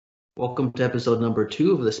Welcome to episode number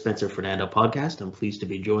 2 of the Spencer Fernando podcast. I'm pleased to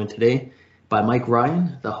be joined today by Mike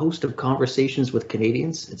Ryan, the host of Conversations with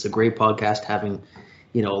Canadians. It's a great podcast having,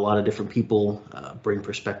 a lot of different people bring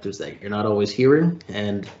perspectives that you're not always hearing,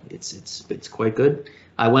 and it's quite good.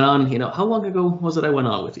 I went on, how long ago was it I went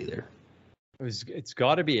on with you there? It's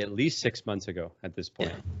got to be at least 6 months ago at this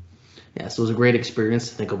point. Yeah, so it was a great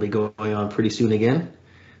experience. I think I'll be going on pretty soon again.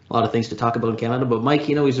 A lot of things to talk about in Canada, but Mike,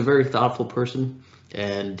 he's a very thoughtful person.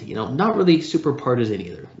 And not really super partisan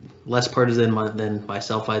either. Less partisan than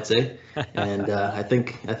myself, I'd say. And I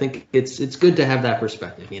think it's good to have that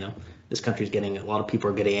perspective. This country's getting, a lot of people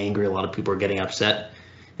are getting angry, a lot of people are getting upset,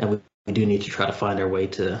 and we do need to try to find our way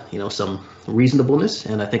to some reasonableness.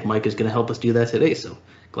 And I think Mike is going to help us do that today. So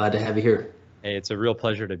glad to have you here. Hey, it's a real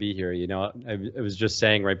pleasure to be here. I was just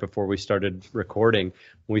saying right before we started recording,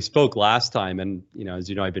 when we spoke last time, and as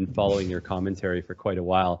you know, I've been following your commentary for quite a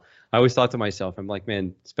while. I always thought to myself, I'm like,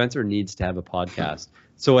 man, Spencer needs to have a podcast.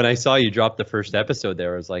 So when I saw you drop the first episode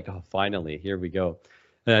there, I was like, oh, finally, here we go.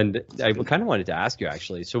 And I kind of wanted to ask you,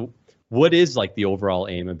 actually. So what is like the overall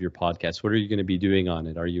aim of your podcast? What are you going to be doing on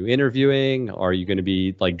it? Are you interviewing? Are you going to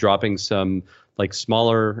be like dropping some like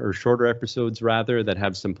smaller or shorter episodes rather that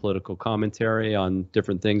have some political commentary on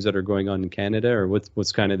different things that are going on in Canada, or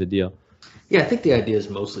what's kind of the deal? Yeah, I think the idea is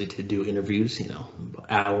mostly to do interviews,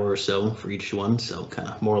 hour or so for each one. So kind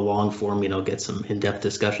of more long form, get some in-depth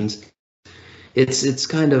discussions. It's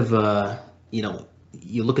kind of,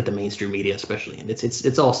 you look at the mainstream media especially, and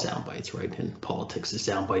it's all sound bites, right? And politics is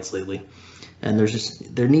sound bites lately. And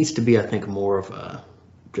there needs to be, I think, more of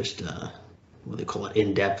what they call it,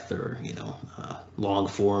 in-depth or, long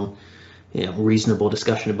form, reasonable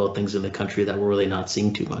discussion about things in the country that we're really not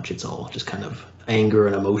seeing too much. It's all just kind of anger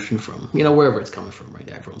and emotion from, wherever it's coming from, right?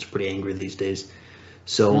 Everyone's pretty angry these days.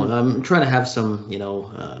 So I'm trying to have some,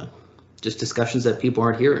 just discussions that people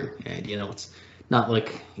aren't hearing. And, it's not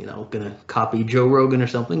like, going to copy Joe Rogan or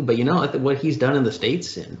something, but, I think what he's done in the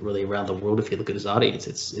States and really around the world, if you look at his audience,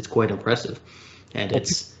 it's quite impressive. And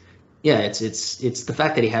it's the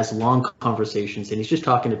fact that he has long conversations and he's just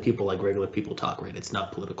talking to people like regular people talk, right? It's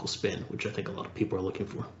not political spin, which I think a lot of people are looking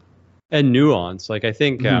for. And nuance. Like I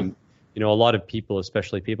think, a lot of people,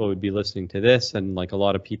 especially people would be listening to this, and like a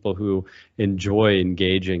lot of people who enjoy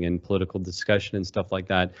engaging in political discussion and stuff like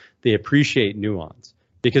that, they appreciate nuance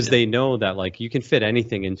because they know that like you can fit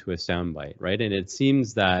anything into a soundbite, right? And it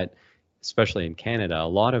seems that, especially in Canada, a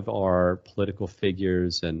lot of our political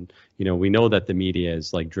figures, and we know that the media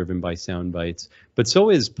is like driven by sound bites, but so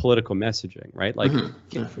is political messaging, right? Like,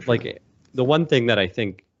 like the one thing that I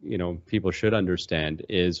think people should understand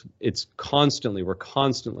is we're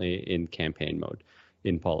constantly in campaign mode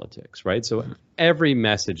in politics, right? So every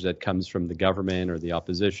message that comes from the government or the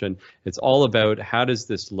opposition, it's all about how does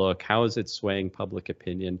this look? How is it swaying public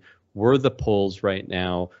opinion? Where are the polls right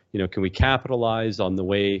now? Can we capitalize on the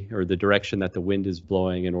way or the direction that the wind is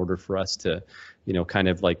blowing in order for us to, kind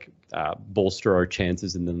of like bolster our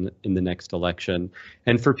chances in the next election?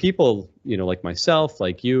 And for people, like myself,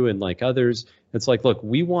 like you, and like others, it's like, look,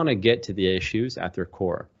 we want to get to the issues at their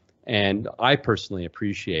core. And I personally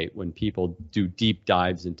appreciate when people do deep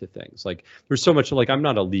dives into things. Like there's so much, like I'm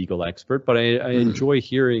not a legal expert, but I enjoy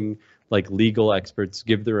hearing like legal experts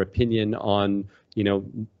give their opinion on,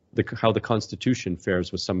 how the Constitution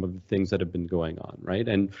fares with some of the things that have been going on, right?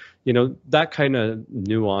 And that kind of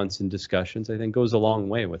nuance and discussions, I think, goes a long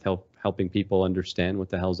way with helping people understand what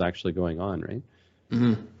the hell's actually going on, right?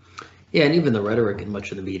 Mm-hmm. Yeah, and even the rhetoric in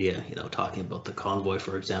much of the media, talking about the convoy,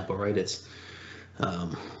 for example, right? It's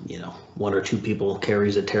one or two people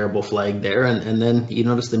carries a terrible flag there, and then you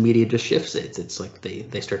notice the media just shifts it. It's like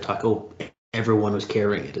they start talking, everyone was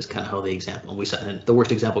carrying it is kind of how the example we saw. And the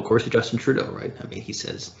worst example, of course, is Justin Trudeau, right? I mean, he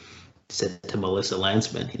said to Melissa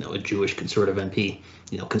Landsman, a Jewish conservative MP,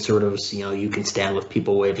 conservatives, you can stand with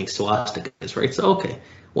people waving swastikas, right? So, okay,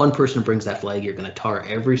 one person brings that flag, you're going to tar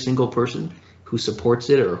every single person who supports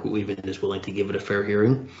it or who even is willing to give it a fair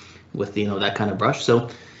hearing with, that kind of brush. So,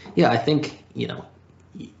 yeah, I think,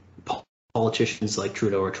 politicians like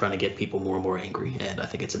Trudeau are trying to get people more and more angry, and I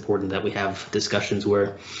think it's important that we have discussions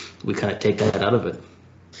where we kind of take that out of it.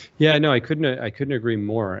 Yeah, no, I couldn't agree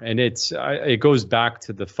more. And it goes back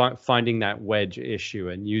to the finding that wedge issue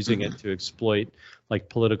and using it to exploit like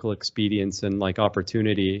political expedience and like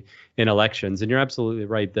opportunity in elections. And you're absolutely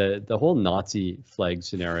right. The whole Nazi flag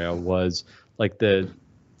scenario was like the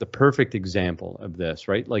perfect example of this,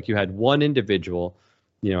 right? Like you had one individual,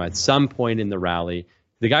 at some point in the rally.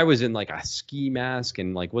 The guy was in like a ski mask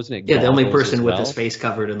and like, wasn't it? Yeah, the only person with his face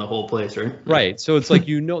covered in the whole place, right? Right. So it's like,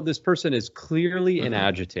 this person is clearly an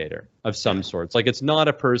agitator of some sorts. Like it's not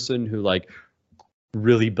a person who like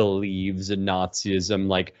really believes in Nazism,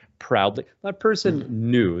 like proudly. That person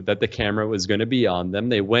knew that the camera was going to be on them.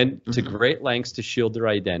 They went to great lengths to shield their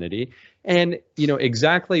identity. And,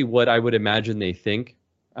 exactly what I would imagine they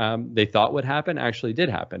thought would happen actually did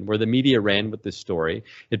happen, where the media ran with this story.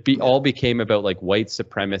 All became about like white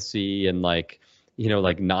supremacy and like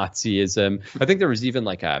Nazism. I think there was even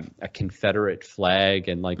like a Confederate flag,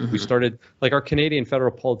 and like we started, like our Canadian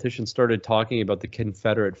federal politicians started talking about the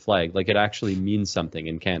Confederate flag, like it actually means something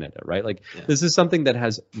in Canada, right? Like this is something that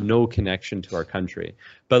has no connection to our country,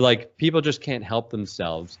 but like people just can't help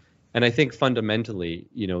themselves. And I think fundamentally,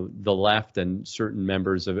 the left and certain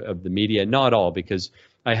members of the media, not all, because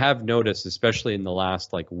I have noticed, especially in the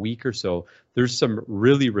last like week or so, there's some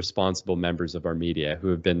really responsible members of our media who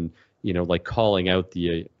have been, like calling out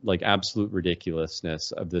the like absolute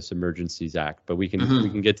ridiculousness of this Emergencies Act. But we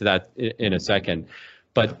can get to that in a second.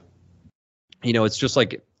 But it's just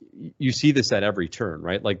like you see this at every turn,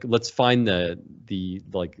 right? Like let's find the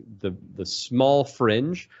small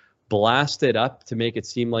fringe, blast it up to make it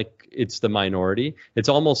seem like it's the minority. It's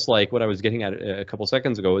almost like what I was getting at a couple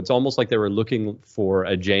seconds ago. It's almost like they were looking for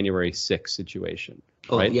a January 6th situation.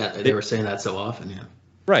 Oh, right? Yeah, they were saying that so often, yeah.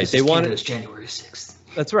 Right. They wanted it January 6th.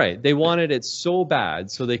 That's right. They wanted it so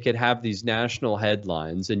bad so they could have these national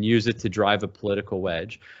headlines and use it to drive a political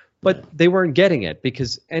wedge. But they weren't getting it,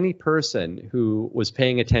 because any person who was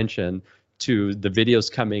paying attention to the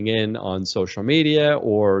videos coming in on social media,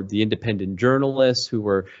 or the independent journalists who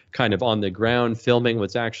were kind of on the ground filming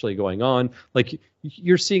what's actually going on, like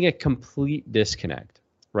you're seeing a complete disconnect,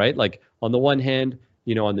 right? Like on the one hand,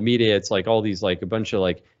 on the media, it's like all these like a bunch of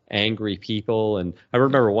like angry people. And I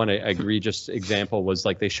remember one egregious example was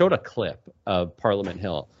like they showed a clip of Parliament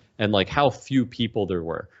Hill and like how few people there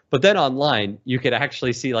were. But then online, you could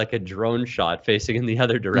actually see like a drone shot facing in the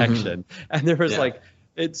other direction. And there was like,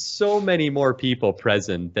 it's so many more people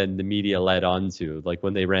present than the media led on to, like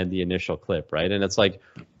when they ran the initial clip, right? And it's like,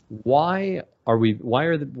 why are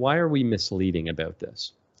we misleading about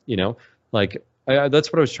this? Like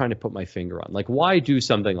that's what I was trying to put my finger on. Like, why do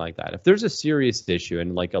something like that? If there's a serious issue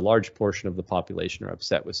and like a large portion of the population are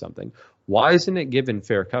upset with something, why isn't it given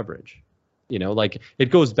fair coverage? Like it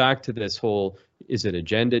goes back to this whole, is it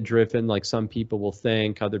agenda driven? Like some people will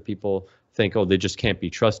think, other people think, oh, they just can't be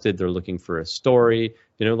trusted. They're looking for a story.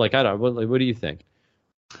 Like, I don't know. What do you think?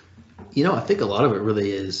 I think a lot of it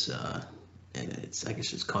really is, and it's, I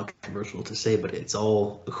guess it's controversial to say, but it's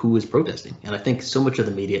all who is protesting. And I think so much of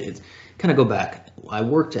the media, it's kind of go back. I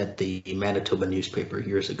worked at the Manitoba newspaper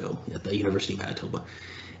years ago at the University of Manitoba.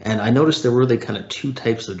 And I noticed there were really kind of two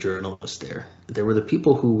types of journalists there. There were the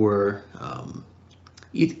people who were,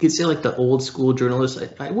 you could say like the old school journalists.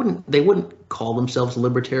 They wouldn't call themselves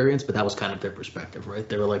libertarians, but that was kind of their perspective, right?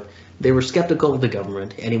 They were skeptical of the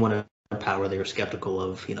government, anyone in power. They were skeptical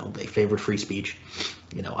of, they favored free speech.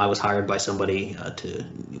 I was hired by somebody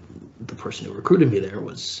the person who recruited me there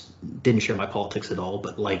didn't share my politics at all,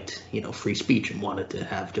 but liked, free speech and wanted to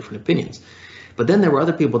have different opinions. But then there were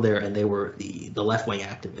other people there, and they were the left-wing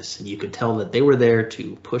activists, and you could tell that they were there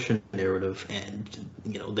to push a narrative, and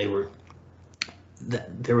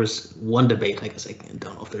there was one debate. I guess I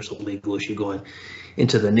don't know if there's a legal issue going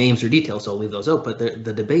into the names or details, so I'll leave those out. But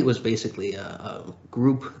the debate was basically a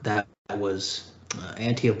group that was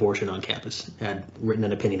anti-abortion on campus had written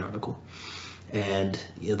an opinion article, and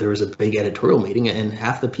there was a big editorial meeting, and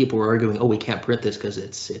half the people were arguing, "Oh, we can't print this because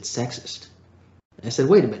it's sexist." And I said,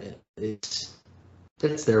 "Wait a minute,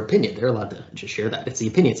 that's their opinion. They're allowed to just share that. It's the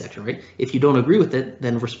opinion section, right? If you don't agree with it,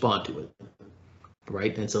 then respond to it,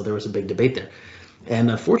 right?" And so there was a big debate there. And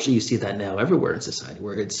unfortunately, you see that now everywhere in society,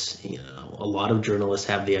 where it's, a lot of journalists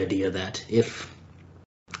have the idea that if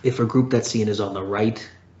a group that's seen is on the right,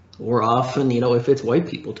 or often, if it's white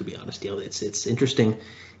people, to be honest, it's interesting.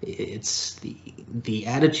 It's the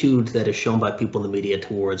attitude that is shown by people in the media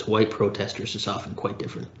towards white protesters is often quite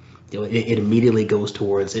different. It immediately goes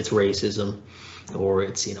towards it's racism, or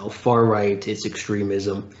it's, far right, it's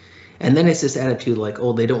extremism. And then it's this attitude like,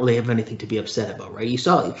 oh, they don't really have anything to be upset about, right? You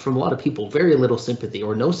saw from a lot of people very little sympathy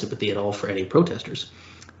or no sympathy at all for any protesters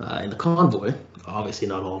in the convoy. Obviously,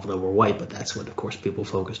 not all of them were white, but that's what, of course, people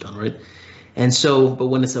focused on, right? And so, but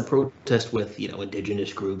when it's a protest with,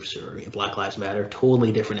 indigenous groups or Black Lives Matter,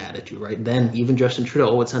 totally different attitude, right? Then even Justin Trudeau,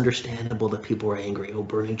 oh, it's understandable that people are angry. Oh,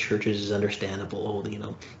 burning churches is understandable.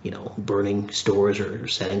 Oh, burning stores or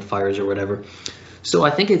setting fires or whatever. So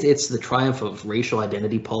I think it's the triumph of racial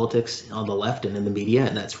identity politics on the left and in the media,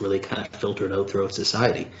 and that's really kind of filtered out throughout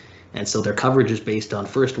society. And so their coverage is based on,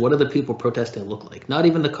 first, what do the people protesting look like? Not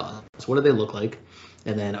even the cause. What do they look like?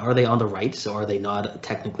 And then, are they on the right? So are they not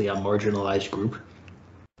technically a marginalized group?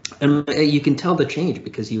 And you can tell the change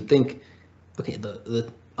because you think, okay,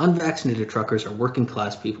 the unvaccinated truckers are working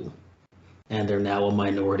class people, and they're now a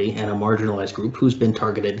minority and a marginalized group who's been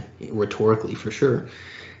targeted rhetorically for sure,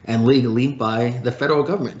 and legally by the federal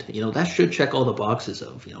government. That should check all the boxes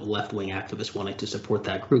of left-wing activists wanting to support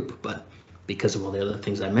that group, but because of all the other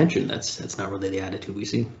things I mentioned, that's not really the attitude we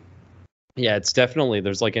see. Yeah, it's definitely,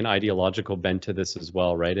 there's like an ideological bent to this as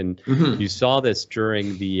well, right? And you saw this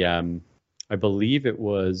during the, I believe it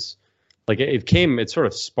was like it sort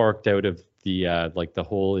of sparked out of the like the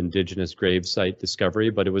whole indigenous grave site discovery,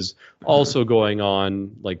 but it was also going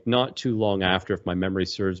on like not too long after, if my memory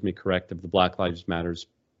serves me correct, of the Black Lives Matters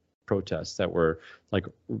protests that were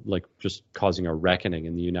like just causing a reckoning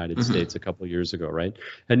in the United States a couple of years ago, right?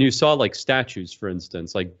 And you saw like statues, for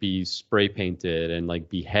instance, like be spray painted and like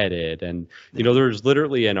beheaded, and there's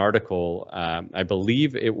literally an article, I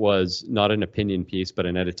believe it was not an opinion piece but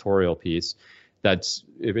an editorial piece that's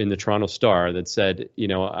in the Toronto Star that said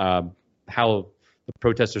how the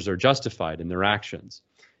protesters are justified in their actions.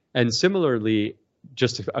 And similarly,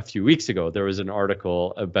 just a few weeks ago, there was an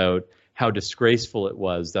article about how disgraceful it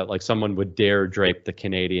was that like someone would dare drape the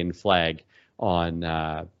Canadian flag on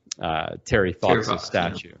Terry Fox's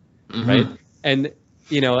statue, right? And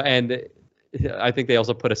and I think they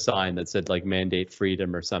also put a sign that said like mandate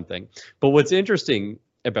freedom or something. But what's interesting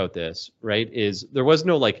about this, right, is there was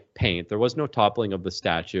no like paint, there was no toppling of the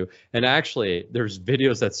statue, and actually there's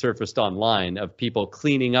videos that surfaced online of people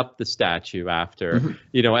cleaning up the statue after,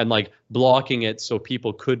 and like blocking it so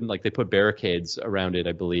people couldn't, like they put barricades around it,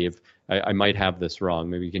 I believe. I might have this wrong,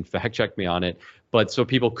 maybe you can fact check me on it, but so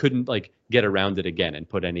people couldn't like get around it again and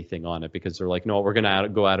put anything on it because they're like, no, we're gonna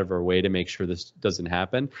go out of our way to make sure this doesn't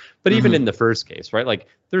happen. But even in the first case, right, like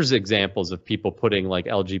there's examples of people putting like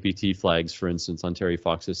LGBT flags, for instance, on Terry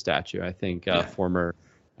Fox's statue. I think former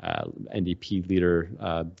NDP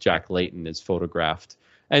leader Jack Layton is photographed.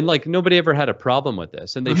 And like nobody ever had a problem with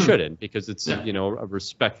this, and they shouldn't, because it's a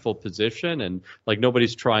respectful position, and like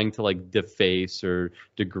nobody's trying to like deface or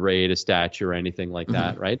degrade a statue or anything like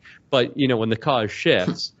that, right? But when the cause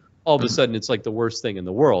shifts, all of a sudden it's like the worst thing in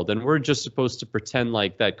the world, and we're just supposed to pretend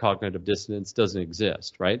like that cognitive dissonance doesn't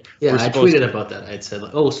exist, right? Yeah, I tweeted about that. I'd said,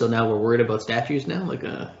 like, oh, so now we're worried about statues now? Like,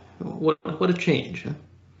 what a change? Huh?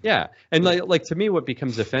 Yeah, and like to me, what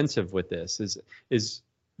becomes offensive with this is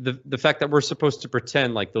the fact that we're supposed to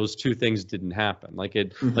pretend like those two things didn't happen, like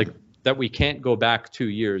like that we can't go back 2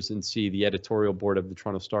 years and see the editorial board of the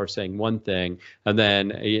Toronto Star saying one thing, and then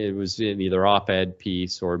it was in either op-ed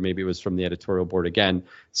piece or maybe it was from the editorial board again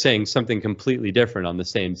saying something completely different on the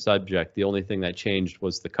same subject. The only thing that changed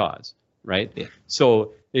was the cause, right? Yeah.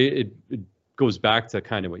 So it goes back to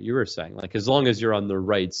kind of what you were saying, like as long as you're on the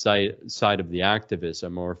right side of the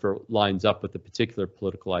activism, or if it lines up with a particular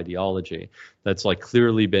political ideology that's like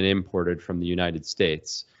clearly been imported from the United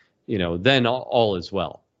States, then all is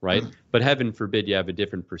well, right? But heaven forbid you have a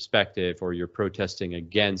different perspective, or you're protesting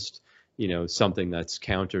against something that's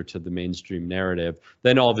counter to the mainstream narrative,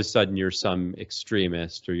 then all of a sudden you're some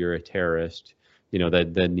extremist or you're a terrorist,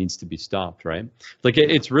 that needs to be stopped, right? Like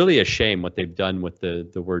it's really a shame what they've done with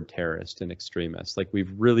the word terrorist and extremist. Like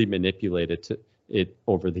we've really manipulated it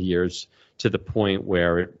over the years to the point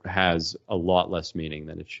where it has a lot less meaning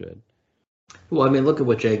than it should. Well, I mean, look at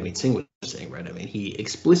what Jagmeet Singh was saying, right? I mean, he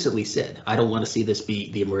explicitly said, I don't want to see this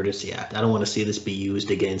be the Emergency Act. I don't want to see this be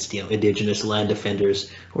used against, Indigenous land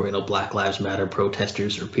defenders or, Black Lives Matter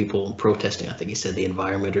protesters or people protesting, I think he said, the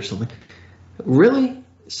environment or something. Really?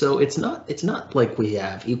 So it's not like we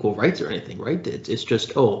have equal rights or anything, right? It's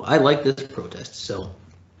just, oh, I like this protest, so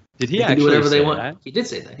did he actually do whatever they want? That? He did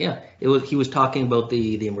say that, yeah. He was talking about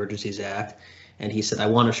the Emergencies Act, and he said, I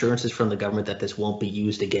want assurances from the government that this won't be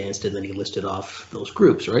used against, and then he listed off those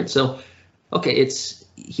groups, right? So, okay,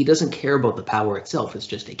 he doesn't care about the power itself. It's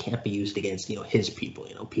just it can't be used against his people,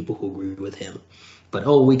 people who agree with him. But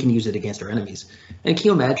we can use it against our enemies. And can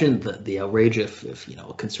you imagine the outrage if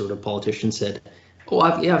a conservative politician said, oh,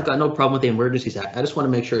 I've got no problem with the Emergencies Act. I just want to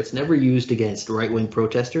make sure it's never used against right-wing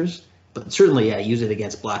protesters, but certainly, use it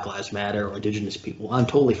against Black Lives Matter or Indigenous people. I'm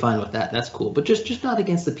totally fine with that. That's cool, but just not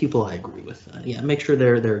against the people I agree with. Make sure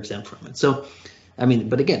they're exempt from it. So, I mean,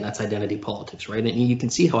 but again, that's identity politics, right? And you can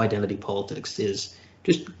see how identity politics is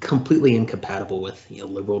just completely incompatible with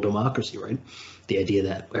liberal democracy, right? The idea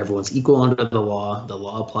that everyone's equal under the law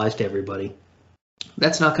applies to everybody.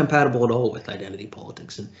 That's not compatible at all with identity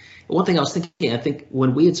politics. And one thing I was thinking, I think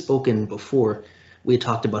when we had spoken before, we had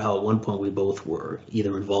talked about how at one point we both were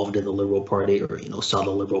either involved in the Liberal Party or, saw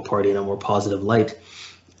the Liberal Party in a more positive light.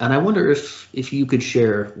 And I wonder if you could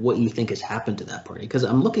share what you think has happened to that party, because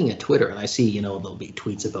I'm looking at Twitter and I see, there'll be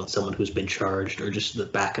tweets about someone who's been charged or just the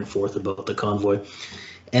back and forth about the convoy,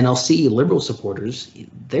 and I'll see Liberal supporters.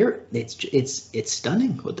 It's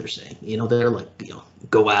stunning what they're saying. They're like,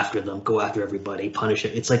 go after them, go after everybody, punish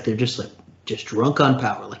it. It's like they're just drunk on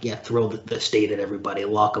power. Like, yeah, throw the state at everybody,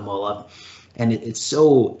 lock them all up, and it's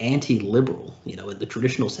so anti-liberal, in the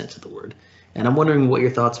traditional sense of the word. And I'm wondering what your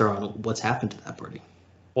thoughts are on what's happened to that party.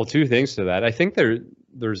 Well, two things to that. I think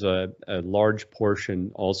there's a large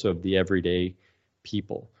portion also of the everyday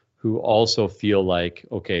people who also feel like,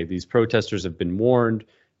 okay, these protesters have been warned,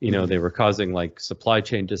 they were causing like supply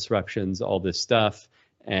chain disruptions, all this stuff,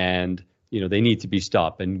 and they need to be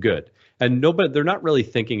stopped, and good. And they're not really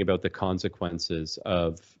thinking about the consequences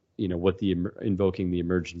of what the invoking the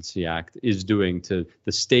Emergency Act is doing to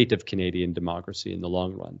the state of Canadian democracy in the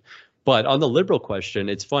long run. But on the Liberal question,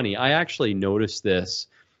 it's funny. I actually noticed this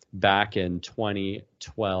back in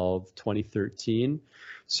 2012, 2013.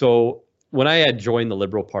 So when I had joined the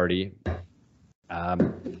Liberal Party,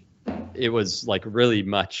 it was like really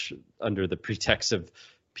much under the pretext of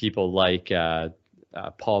people like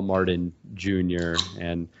Paul Martin Jr.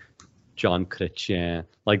 and John Chrétien,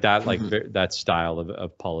 like that, that style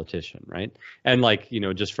of politician, right? And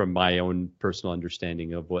just from my own personal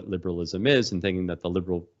understanding of what liberalism is and thinking that the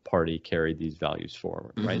Liberal Party carried these values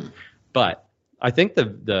forward, right? But I think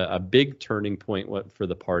a big turning point for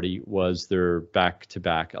the party was their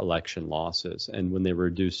back-to-back election losses, and when they were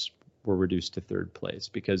reduced to third place,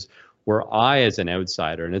 because where I, as an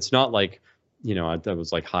outsider, and it's not like I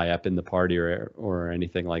was like high up in the party or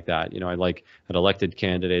anything like that. I had elected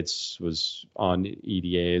candidates, was on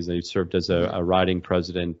EDAs, and I served as a riding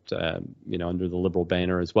president, under the Liberal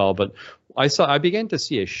banner as well. But I began to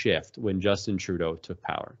see a shift when Justin Trudeau took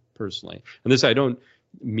power, personally. And I don't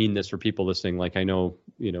mean this for people listening. Like, I know,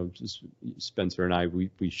 just Spencer and I,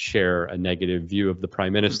 we share a negative view of the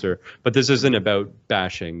Prime Minister, but this isn't about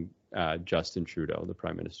bashing Justin Trudeau, the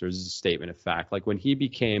Prime Minister. This is a statement of fact. Like, when he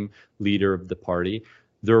became leader of the party,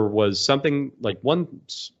 there was something like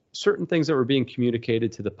certain things that were being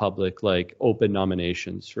communicated to the public, like open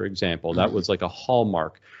nominations, for example. That was like a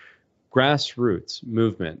hallmark. Grassroots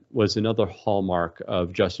movement was another hallmark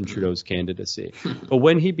of Justin Trudeau's candidacy. But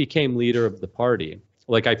when he became leader of the party,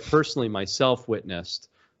 like, I personally myself witnessed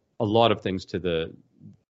a lot of things to the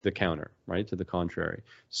counter, right, to the contrary.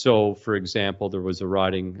 So, for example, there was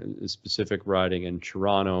a specific riding in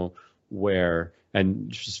Toronto where, and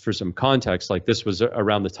just for some context, like, this was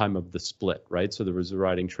around the time of the split, right? So there was a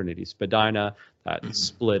riding Trinity Spadina that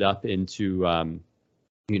split up into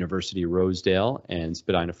University Rosedale and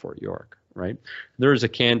Spadina Fort York, right? There was a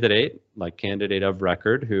candidate of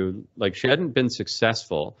record who, like, she hadn't been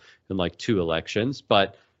successful in like 2 elections,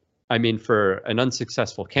 but I mean, for an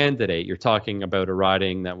unsuccessful candidate, you're talking about a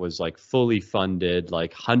riding that was like fully funded,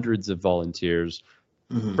 like hundreds of volunteers.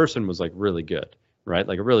 The person was like really good, right?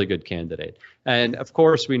 Like a really good candidate. And of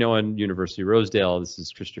course, we know in University Rosedale, this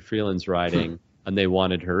is Chrystia Freeland's riding, and they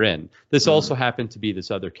wanted her in. This also happened to be this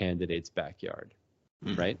other candidate's backyard,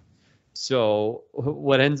 right? So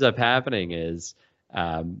what ends up happening is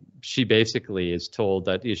she basically is told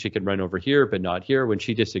that she can run over here, but not here. When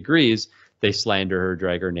she disagrees, they slander her,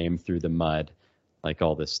 drag her name through the mud, like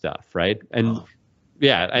all this stuff, right? And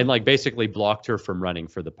yeah, and like basically blocked her from running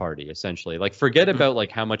for the party, essentially. Like, forget about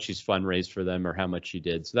like how much she's fundraised for them or how much she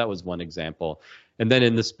did. So that was one example. And then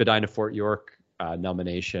in the Spadina Fort York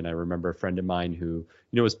nomination, I remember a friend of mine who,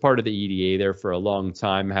 was part of the EDA there for a long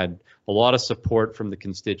time, had a lot of support from the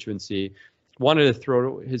constituency, wanted to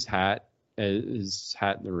throw his hat in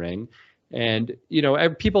the ring. And,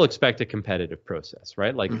 people expect a competitive process,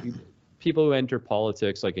 right? Like, people who enter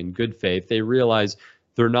politics, like, in good faith, they realize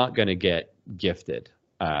they're not going to get gifted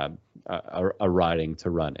a riding to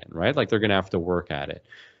run in, right? Like, they're going to have to work at it.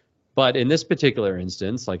 But in this particular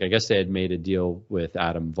instance, like, I guess they had made a deal with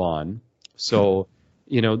Adam Vaughan. So,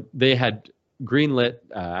 they had greenlit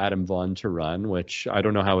Adam Vaughan to run, which I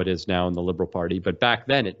don't know how it is now in the Liberal Party, but back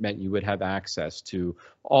then it meant you would have access to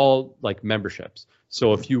all like memberships.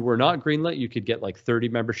 So if you were not greenlit, you could get like 30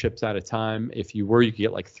 memberships at a time. If you were, you could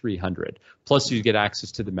get like 300. Plus you get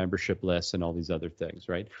access to the membership list and all these other things,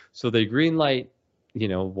 right? So they greenlight,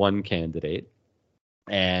 one candidate,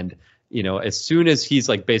 and as soon as he's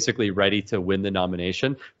like basically ready to win the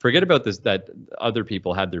nomination, forget about this, that other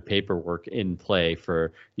people had their paperwork in play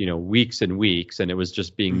for, weeks and weeks, and it was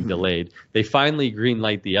just being delayed. They finally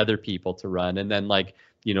greenlight the other people to run. And then like,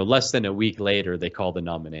 less than a week later, they call the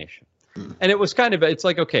nomination. And it was it's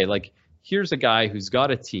like, okay, like, here's a guy who's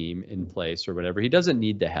got a team in place or whatever. He doesn't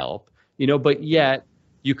need the help, but yet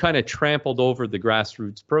you kind of trampled over the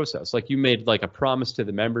grassroots process. Like you made like a promise to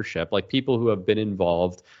the membership, like people who have been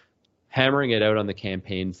involved, hammering it out on the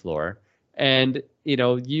campaign floor. And,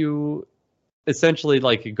 you essentially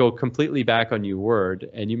like go completely back on your word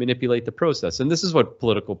and you manipulate the process. And this is what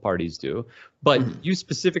political parties do. But you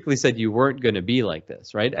specifically said you weren't going to be like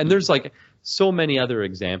this, right? And there's like so many other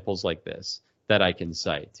examples like this that I can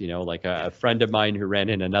cite. Like a friend of mine who ran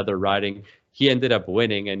in another riding, he ended up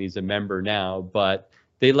winning and he's a member now, but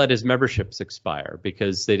they let his memberships expire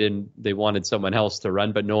because they wanted someone else to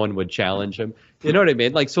run, but no one would challenge him. You know what I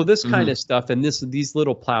mean? Like, so this kind of stuff and these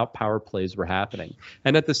little power plays were happening.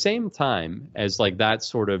 And at the same time as like that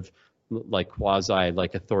sort of like quasi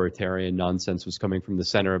like authoritarian nonsense was coming from the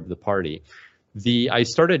center of the party, I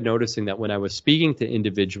started noticing that when I was speaking to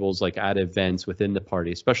individuals like at events within the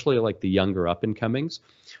party, especially like the younger up and comings,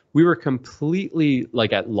 we were completely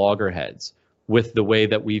like at loggerheads with the way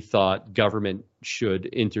that we thought government should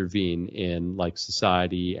intervene in like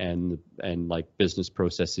society and like business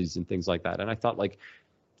processes and things like that. And I thought like,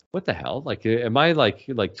 what the hell? Like, am I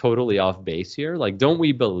like totally off base here? Like, don't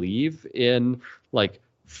we believe in like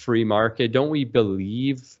free market? Don't we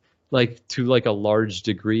believe like to like a large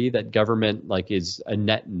degree that government like is a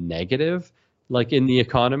net negative like in the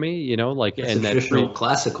economy, like it's and a traditional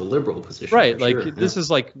classical liberal position, right? Like sure. This is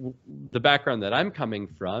like the background that I'm coming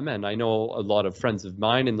from, and I know a lot of friends of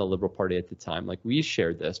mine in the Liberal Party at the time, like we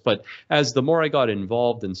shared this. But as the more I got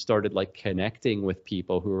involved and started like connecting with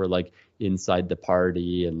people who were like inside the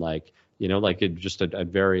party and like like just at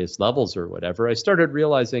various levels or whatever, I started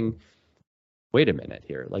realizing, wait a minute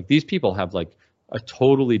here, like these people have like a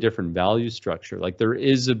totally different value structure. Like there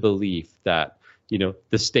is a belief that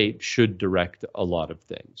the state should direct a lot of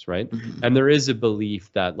things, right? And there is a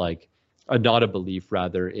belief that like, not a belief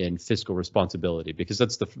rather in fiscal responsibility, because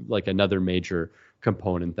that's like another major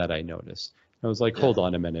component that I noticed. I was like, hold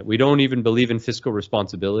on a minute. We don't even believe in fiscal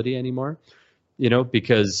responsibility anymore,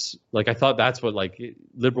 because like I thought that's what like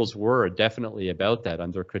liberals were definitely about that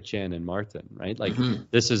under Chrétien and Martin, right? Like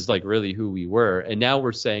this is like really who we were. And now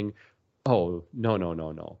we're saying, oh,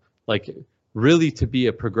 no. Like really to be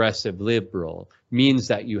a progressive liberal means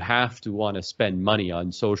that you have to want to spend money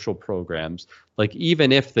on social programs, like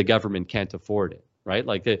even if the government can't afford it, right?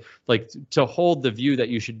 Like to hold the view that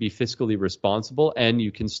you should be fiscally responsible and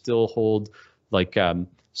you can still hold like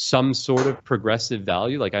some sort of progressive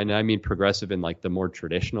value. Like I mean progressive in like the more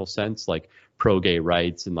traditional sense, like pro-gay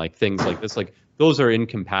rights and like things like this, like those are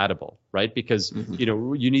incompatible, right? Because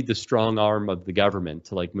you need the strong arm of the government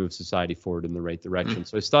to like move society forward in the right direction.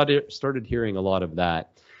 So I started hearing a lot of that,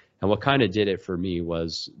 and what kind of did it for me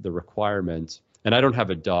was the requirement. And I don't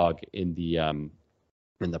have a dog in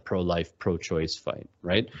the pro-life, pro-choice fight,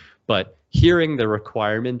 right? But hearing the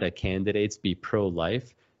requirement that candidates be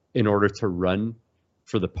pro-life in order to run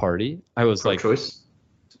for the party, I was pro-choice?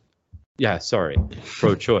 Yeah, sorry,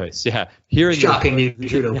 pro-choice. Yeah, hearing shocking new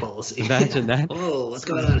Trudeau policy. Imagine that. Oh, what's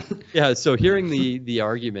going on? Yeah, so hearing the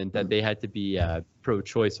argument that they had to be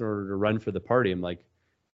pro-choice in order to run for the party, I'm like,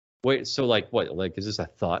 wait, so like what? Like, is this a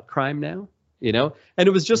thought crime now? And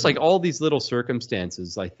it was just like all these little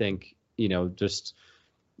circumstances, I think, just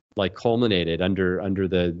like culminated under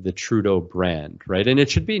the Trudeau brand, right? And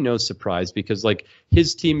it should be no surprise because like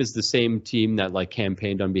his team is the same team that like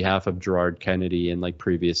campaigned on behalf of Gerard Kennedy and like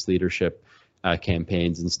previous leadership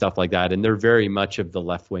campaigns and stuff like that, and they're very much of the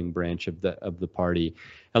left-wing branch of the party.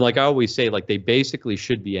 And like I always say, like they basically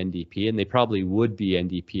should be NDP, and they probably would be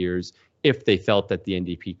NDPers if they felt that the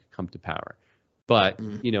NDP could come to power. But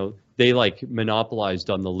they like monopolized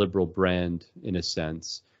on the liberal brand in a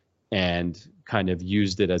sense, and kind of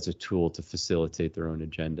used it as a tool to facilitate their own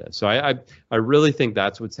agenda. So I really think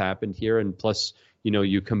that's what's happened here. And plus,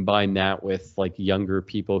 you combine that with like younger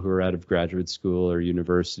people who are out of graduate school or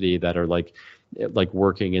university that are like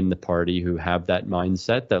working in the party, who have that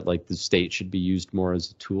mindset that like the state should be used more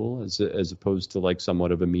as a tool as opposed to like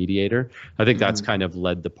somewhat of a mediator. I think that's kind of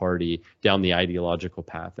led the party down the ideological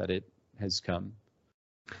path that it has come.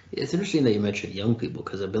 It's interesting that you mentioned young people,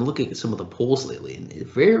 because I've been looking at some of the polls lately, and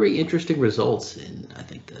very interesting results in, I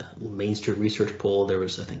think, the Main Street Research poll. There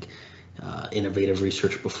was, I think, Innovative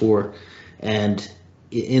Research before, and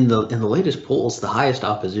in the latest polls, the highest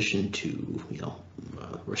opposition to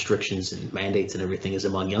restrictions and mandates and everything is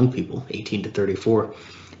among young people, 18 to 34,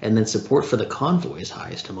 and then support for the convoy is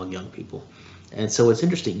highest among young people. And so it's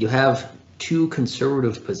interesting. You have two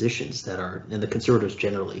conservative positions that are, and the conservatives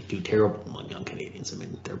generally do terrible among young Canadians. I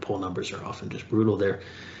mean, their poll numbers are often just brutal there.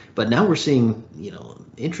 But now we're seeing,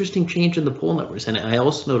 interesting change in the poll numbers. And I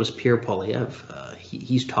also noticed Pierre Poilievre,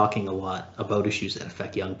 he's talking a lot about issues that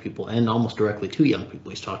affect young people and almost directly to young people.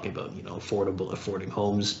 He's talking about, affording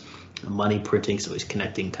homes, money printing. So he's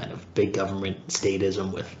connecting kind of big government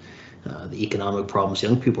statism with the economic problems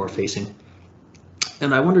young people are facing.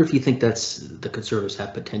 And I wonder if you think that's the Conservatives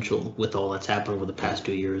have potential with all that's happened over the past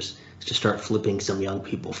 2 years to start flipping some young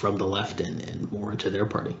people from the left and more into their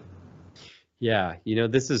party. Yeah,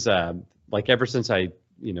 this is like ever since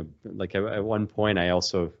like at one point I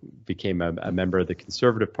also became a member of the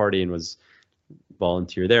Conservative Party and was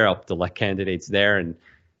volunteer there, helped elect candidates there, and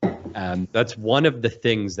that's one of the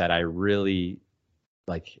things that I really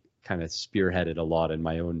like kind of spearheaded a lot in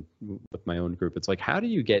with my own group. It's like, how do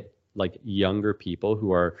you get like younger people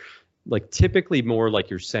who are like typically more like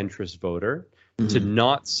your centrist voter to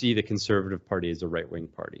not see the Conservative Party as a right-wing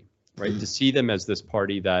party, right? To see them as this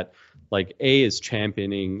party that like A is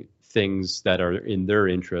championing things that are in their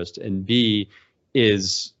interest, and B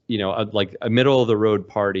is, like a middle of the road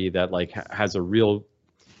party that like has a real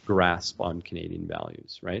grasp on Canadian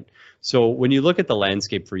values, right? So when you look at the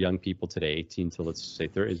landscape for young people today, 18 to, let's say,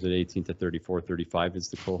 is it 18 to 34, 35 is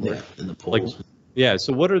the cohort? Yeah, in the polls.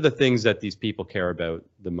 So what are the things that these people care about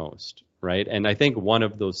the most, right? And I think one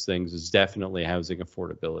of those things is definitely housing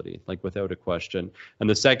affordability, like without a question. And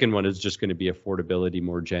the second one is just going to be affordability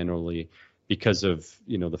more generally because of,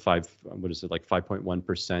 the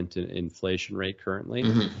 5.1% inflation rate currently.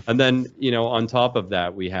 And then, on top of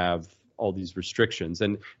that, we have all these restrictions.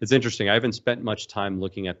 And it's interesting, I haven't spent much time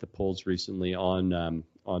looking at the polls recently on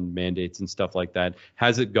mandates and stuff like that.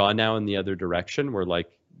 Has it gone now in the other direction where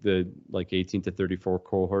like the 18 to 34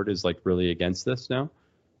 cohort is like really against this now?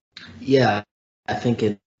 Yeah, I think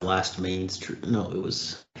in last mainstream, no, it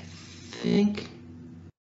was, I think,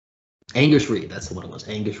 Angus Reid, that's the one it was,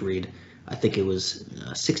 Angus Reid. I think it was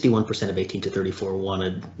 61% of 18 to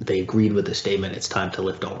 34 they agreed with the statement, it's time to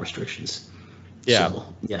lift all restrictions. Yeah. So,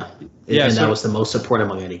 yeah. And that was the most support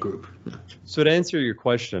among any group. Yeah. So to answer your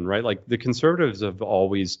question, right, like the Conservatives have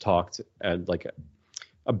always talked at like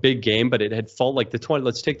a big game, but it had felt like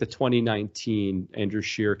let's take the 2019 Andrew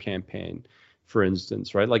Scheer campaign, for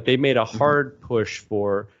instance, right? Like they made a hard push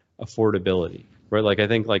for affordability, right? Like I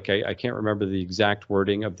think like I can't remember the exact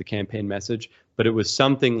wording of the campaign message, but it was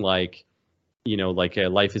something like, like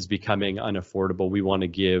life is becoming unaffordable. We want to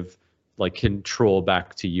give like control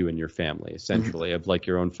back to you and your family, essentially, of like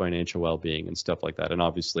your own financial well-being and stuff like that. And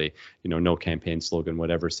obviously, no campaign slogan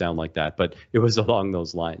would ever sound like that, but it was along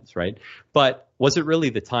those lines, right? But was it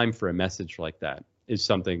really the time for a message like that is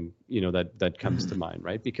something, that comes to mind,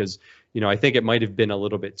 right? Because, I think it might have been a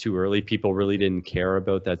little bit too early. People really didn't care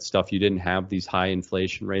about that stuff. You didn't have these high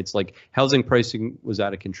inflation rates. Like housing pricing was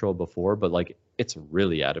out of control before, but like it's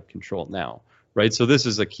really out of control now. Right. So this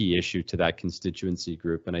is a key issue to that constituency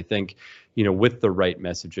group. And I think, with the right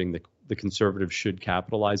messaging, the Conservatives should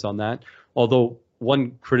capitalize on that. Although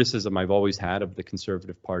one criticism I've always had of the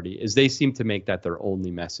Conservative Party is they seem to make that their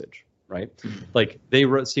only message. Right. Like they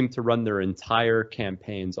seem to run their entire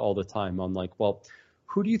campaigns all the time on like, well,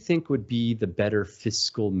 who do you think would be the better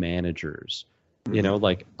fiscal managers?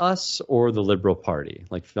 Like us or the Liberal Party,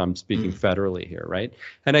 like I'm speaking federally here, right?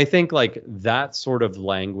 And I think like that sort of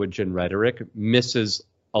language and rhetoric misses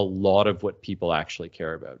a lot of what people actually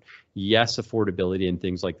care about. Yes, affordability and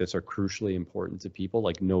things like this are crucially important to people,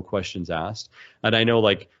 like no questions asked. And I know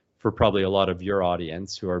like for probably a lot of your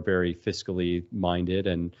audience who are very fiscally minded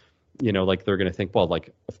and, like they're going to think, well, like,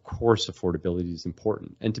 of course, affordability is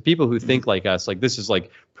important. And to people who think like us, like this is like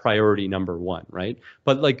priority number one, right?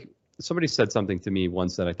 But like, somebody said something to me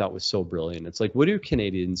once that I thought was so brilliant. It's like, what do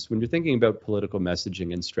Canadians, when you're thinking about political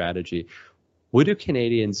messaging and strategy, what do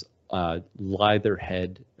Canadians lie their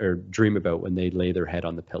head or dream about when they lay their head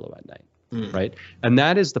on the pillow at night, right? And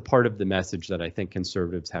that is the part of the message that I think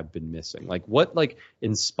Conservatives have been missing. Like what like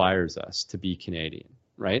inspires us to be Canadian,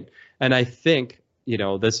 right? And I think,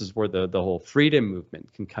 this is where the whole freedom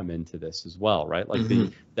movement can come into this as well, right? Like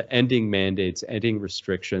the ending mandates, ending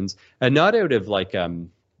restrictions, and not out of like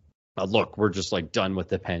look, we're just like done with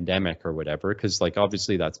the pandemic or whatever, because like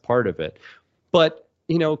obviously that's part of it. But,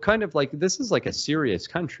 kind of like this is like a serious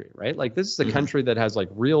country, right? Like this is a country that has like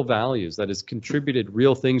real values, that has contributed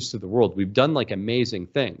real things to the world. We've done like amazing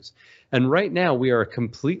things. And right now we are a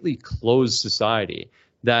completely closed society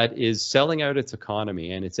that is selling out its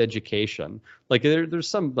economy and its education. Like there's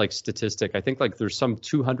some like statistic, I think like there's some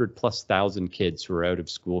 200,000+ kids who are out of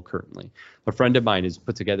school currently. A friend of mine has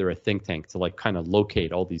put together a think tank to like kind of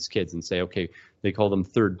locate all these kids and say, okay, they call them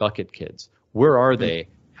third bucket kids. Where are they?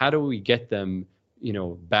 How do we get them,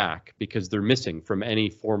 back because they're missing from any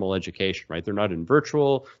formal education, right? They're not in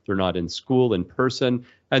virtual, they're not in school in person.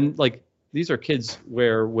 And like, these are kids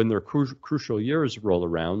where when their crucial years roll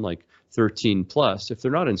around, like 13 plus, if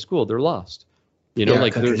they're not in school, they're lost. Yeah, our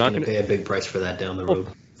Like they're country's not going to going to pay a big price for that down the well,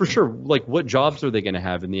 road. for sure. Like, what jobs are they going to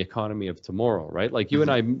have in the economy of tomorrow, right? Like, you and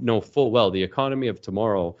I know full well the economy of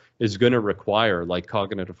tomorrow is going to require like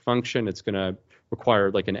cognitive function. It's going to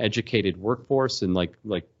require like an educated workforce and like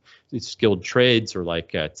skilled trades or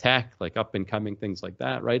like tech, like up and coming things like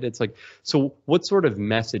that, right? It's like, so what sort of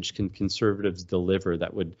message can conservatives deliver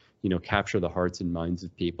that would capture the hearts and minds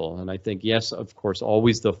of people? And I think, yes, of course,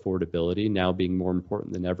 always the affordability now being more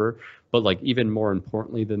important than ever, but like even more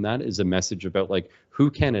importantly than that is a message about like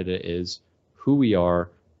who Canada is, who we are,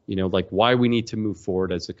 like why we need to move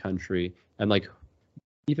forward as a country, and like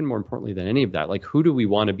even more importantly than any of that, like who do we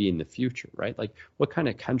want to be in the future, right? Like what kind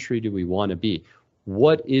of country do we want to be?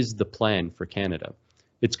 What is the plan for Canada?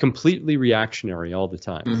 It's completely reactionary all the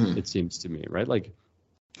time, it seems to me, right? Like,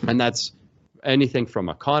 and that's anything from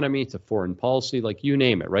economy to foreign policy, like you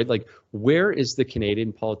name it, right? Like, where is the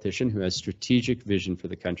Canadian politician who has strategic vision for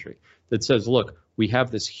the country that says, look, we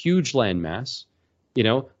have this huge landmass,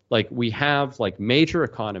 like we have like major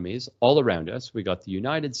economies all around us. We got the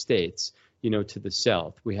United States, to the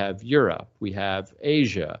south. We have Europe, we have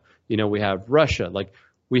Asia, we have Russia, like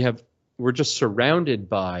we're just surrounded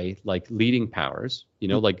by like leading powers,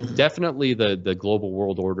 like definitely the global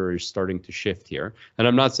world order is starting to shift here. And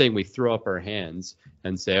I'm not saying we throw up our hands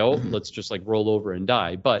and say, oh, let's just like roll over and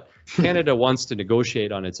die. But Canada wants to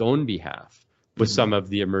negotiate on its own behalf with some of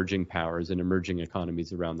the emerging powers and emerging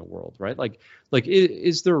economies around the world, right? Like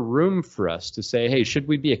is there room for us to say, hey, should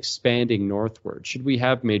we be expanding northward? Should we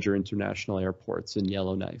have major international airports in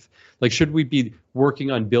Yellowknife? Like, should we be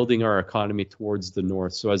working on building our economy towards the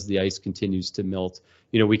north so as the ice continues to melt,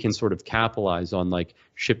 we can sort of capitalize on like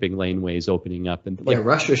shipping laneways opening up? And like, yeah,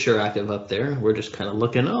 Russia's sure active up there. We're just kind of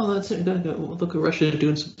looking, oh, that's look at Russia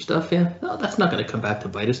doing some stuff. Yeah, no, that's not going to come back to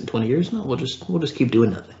bite us in 20 years. No, we'll just keep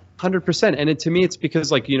doing nothing. 100%. And to me, it's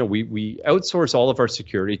because like, we outsource all of our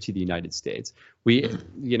security to the United States. We,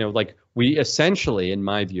 we essentially, in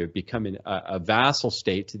my view, have become a vassal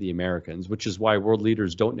state to the Americans, which is why world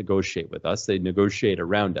leaders don't negotiate with us. They negotiate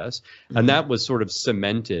around us. And that was sort of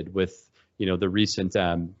cemented with, the recent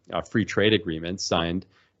free trade agreement signed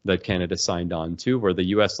that Canada signed on to, where the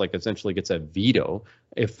U.S. like essentially gets a veto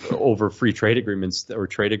if over free trade agreements or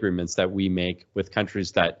trade agreements that we make with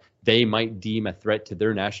countries that they might deem a threat to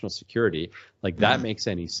their national security. Like that makes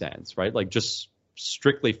any sense, right? Like just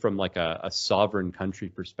strictly from like a sovereign country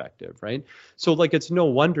perspective, right? So like it's no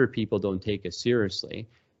wonder people don't take us seriously.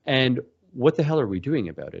 And what the hell are we doing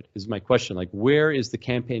about it is my question. Like, where is the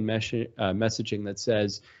campaign messaging that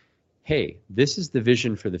says, hey, this is the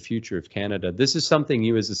vision for the future of Canada. This is something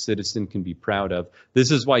you as a citizen can be proud of. This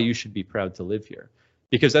is why you should be proud to live here.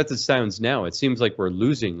 Because as it sounds now, it seems like we're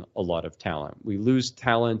losing a lot of talent. We lose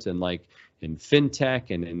talent in fintech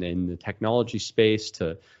and in the technology space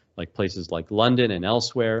to like places like London and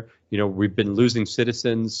elsewhere. We've been losing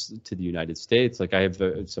citizens to the United States. Like I have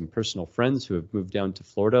some personal friends who have moved down to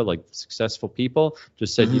Florida, like successful people,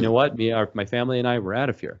 just said, you know what, my family and I, we're out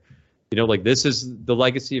of here. Like this is the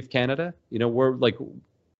legacy of Canada. We're like,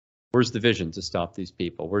 where's the vision to stop these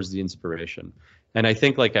people? Where's the inspiration? And I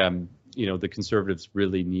think like, the Conservatives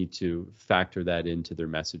really need to factor that into their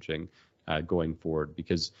messaging going forward,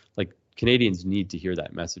 because like Canadians need to hear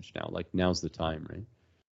that message now. Like now's the time,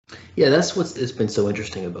 right? Yeah, that's it's been so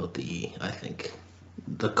interesting about I think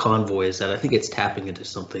the convoy is that I think it's tapping into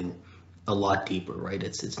something a lot deeper, right?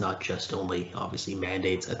 It's not just only obviously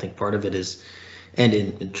mandates. I think part of it is, and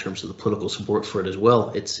in terms of the political support for it as well,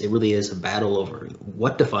 it really is a battle over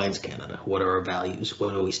what defines Canada, what are our values,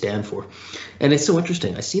 what do we stand for. And it's so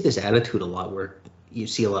interesting. I see this attitude a lot where you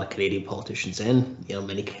see a lot of Canadian politicians and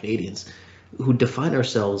many Canadians who define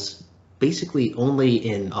ourselves basically only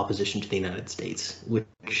in opposition to the United States,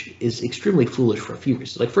 which is extremely foolish for a few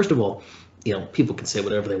reasons. Like, first of all, people can say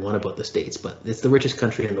whatever they want about the States, but it's the richest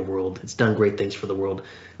country in the world. It's done great things for the world.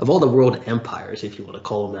 Of all the world empires, if you want to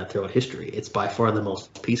call them that throughout history, it's by far the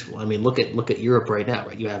most peaceful. I mean, look at Europe right now,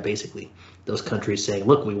 right? You have basically those countries saying,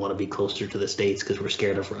 look, we want to be closer to the States because we're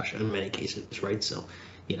scared of Russia in many cases, right? So,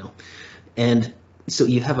 and so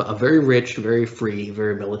you have a very rich, very free,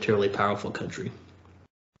 very militarily powerful country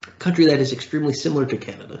that is extremely similar to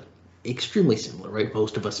Canada. Extremely similar, right?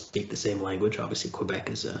 Most of us speak the same language. Obviously, Quebec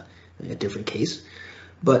is a different case,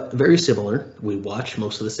 but very similar. We watch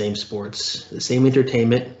most of the same sports, the same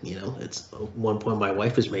entertainment. It's one point my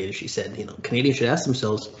wife has made, she said, Canadians should ask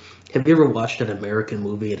themselves, have you ever watched an American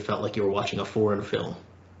movie and felt like you were watching a foreign film?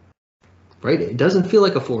 right? It doesn't feel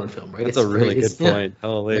like a foreign film, right? That's a really good point.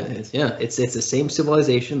 Holy. It's the same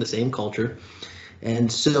civilization, the same culture.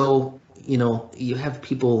 And so, you have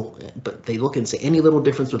people, but they look and say any little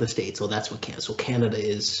difference with the states. Oh, that's what Canada. So Canada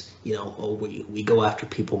is, oh, we go after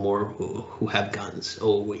people more who have guns.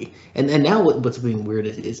 Oh, and now what's being weird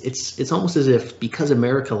is it's almost as if because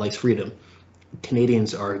America likes freedom,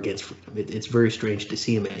 Canadians are against freedom. It's very strange to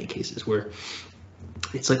see in many cases where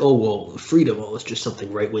it's like, oh, well, freedom, well, it's just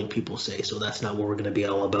something right-wing people say, so that's not what we're going to be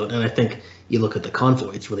all about. And I think you look at the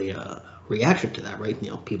convoy, it's really a reaction to that, right?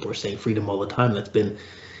 People are saying freedom all the time. That's been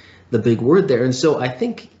the big word there. And so I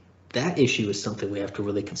think that issue is something we have to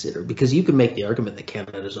really consider, because you can make the argument that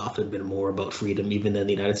Canada has often been more about freedom even than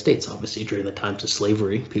the United States. Obviously, during the times of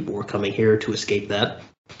slavery, people were coming here to escape that.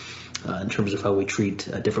 In terms of how we treat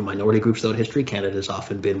different minority groups throughout history, Canada has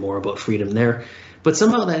often been more about freedom there. But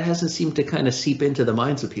somehow that hasn't seemed to kind of seep into the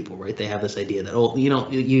minds of people, right? They have this idea that, oh,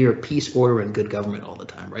 you're peace, order, and good government all the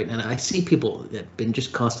time, right? And I see people that have been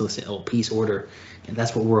just constantly saying, oh, peace, order, and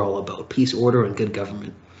that's what we're all about, peace, order, and good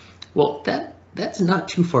government. Well, that's not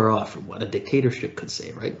too far off from what a dictatorship could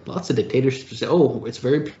say, right? Lots of dictatorships say, oh, it's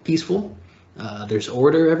very peaceful, there's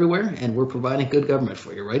order everywhere, and we're providing good government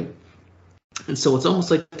for you, right? And so it's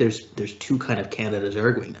almost like there's two kind of Canadas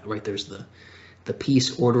arguing now, right? There's the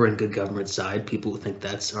peace, order, and good government side, people who think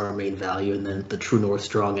that's our main value, and then the true north,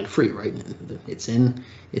 strong and free, right? It's in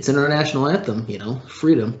our national anthem,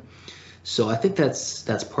 freedom. So I think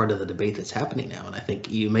that's part of the debate that's happening now, and I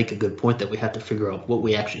think you make a good point that we have to figure out what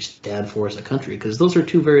we actually stand for as a country, because those are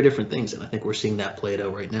two very different things, and I think we're seeing that played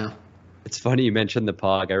out right now. It's funny you mentioned the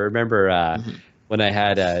POG. I remember when I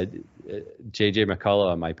had JJ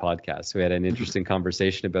McCullough on my podcast. We had an interesting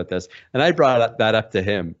conversation about this, and I brought that up to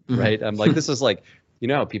him, right? I'm like, this is like,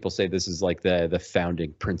 how people say this is like the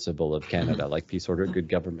founding principle of Canada, like peace, order, good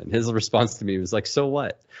government. His response to me was like, so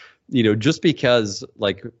what? Just because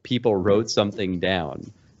like people wrote something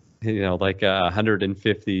down, like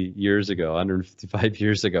 150 years ago, 155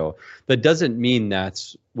 years ago, that doesn't mean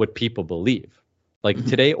that's what people believe. Like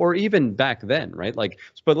today, or even back then, right? Like,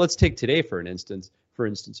 but let's take today for an instance. For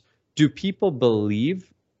instance, do people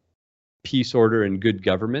believe peace, order, and good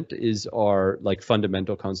government is our like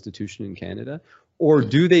fundamental constitution in Canada, or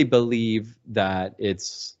do they believe that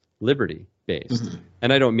it's liberty based?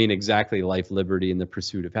 And I don't mean exactly life, liberty, and the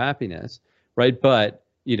pursuit of happiness, right? But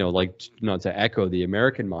like, not to echo the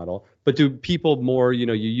American model, but do people more,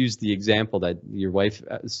 you use the example that your wife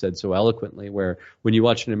said so eloquently, where when you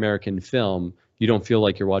watch an American film, you don't feel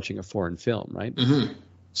like you're watching a foreign film, right?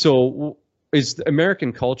 So is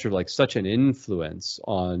American culture like such an influence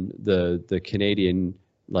on the Canadian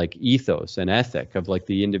like ethos and ethic of like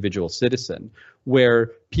the individual citizen, where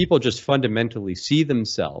people just fundamentally see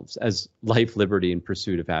themselves as life, liberty, and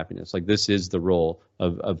pursuit of happiness? Like this is the role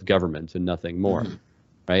of government and nothing more.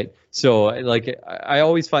 Right. So like I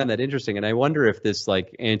always find that interesting, and I wonder if this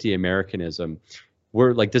like anti-Americanism,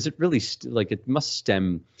 does it really it must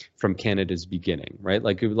stem from Canada's beginning, right?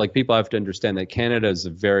 Like people have to understand that Canada is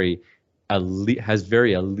has very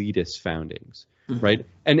elitist foundings, right?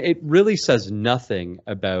 And it really says nothing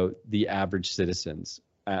about the average citizens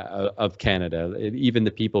of Canada, even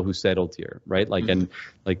the people who settled here, right? Like and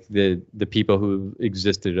like the people who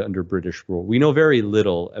existed under British rule. We know very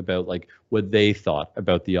little about like what they thought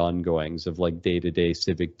about the ongoings of like day-to-day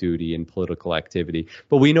civic duty and political activity,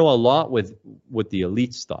 but we know a lot with what the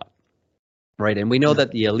elites thought, right? And we know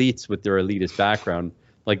that the elites with their elitist background,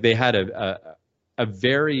 like they had a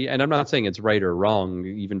very, and I'm not saying it's right or wrong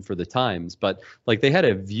even for the times, but like they had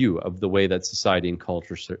a view of the way that society and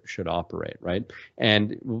culture should operate, right?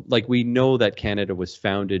 And like we know that Canada was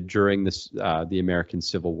founded during this the American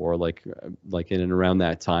Civil War, like in and around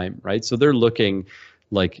that time, right? So they're looking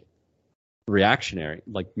like reactionary,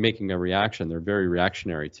 like making a reaction. They're very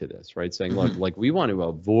reactionary to this, right? Saying, look, like we want to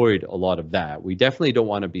avoid a lot of that. We definitely don't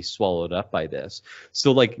want to be swallowed up by this.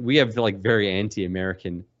 So like we have like very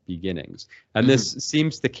anti-American beginnings, and this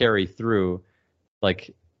seems to carry through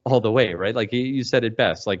like all the way, right? Like you said it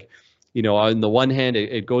best, like on the one hand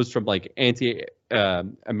it goes from like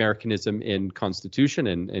anti-Americanism in constitution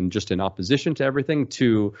and just in opposition to everything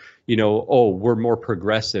to oh, we're more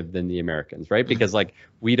progressive than the Americans, right? Because like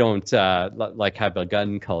we don't like have a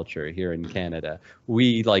gun culture here in Canada.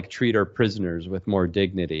 We like treat our prisoners with more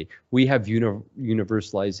dignity. We have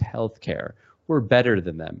universalized health care. We're better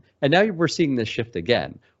than them. And now we're seeing this shift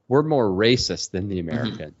again. We're more racist than the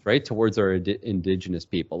Americans, right? Towards our indigenous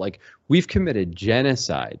people. Like we've committed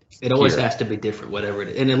genocide. It always has to be different, whatever it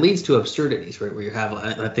is. And it leads to absurdities, right? Where you have,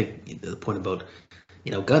 I think the point about,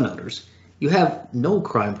 gun owners, you have no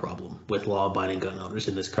crime problem with law-abiding gun owners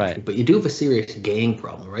in this country, but you do have a serious gang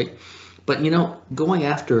problem, right? But going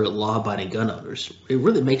after law-abiding gun owners, it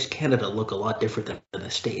really makes Canada look a lot different than the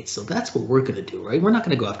States. So that's what we're going to do, right? We're not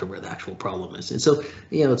going to go after where the actual problem is. And so,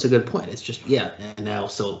 it's a good point. It's just, yeah. And now,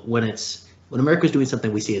 so when America's doing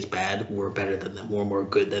something we see as bad, we're better than them. We're more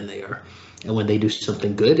good than they are. And when they do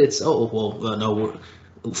something good, it's, oh, well, no, we're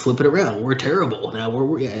flip it around. We're terrible.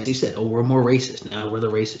 Now yeah, as you said, oh, we're more racist. Now we're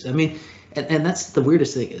the racist. I mean, and that's the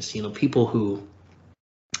weirdest thing is, people who,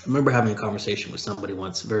 I remember having a conversation with somebody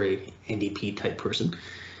once, a very NDP type person,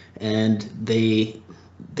 and they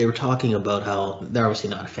were talking about how they're obviously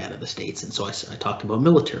not a fan of the States, and so I talked about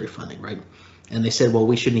military funding, right? And they said, well,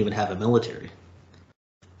 we shouldn't even have a military.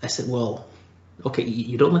 I said, well, okay,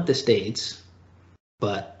 you don't like the States,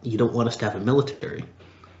 but you don't want us to have a military.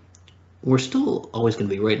 We're still always going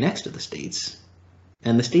to be right next to the States,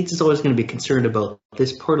 and the States is always going to be concerned about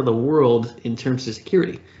this part of the world in terms of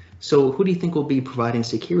security. So who do you think will be providing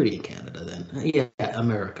security in Canada then? Yeah,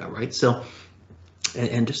 America, right? So,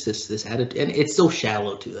 and just this attitude, and it's so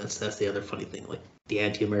shallow too. That's the other funny thing. Like the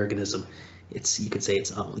anti-Americanism, you could say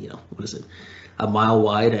it's what is it, a mile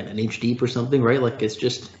wide and an inch deep or something, right? Like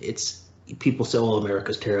it's people say, oh,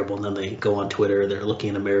 America's terrible, and then they go on Twitter, they're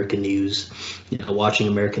looking at American news, watching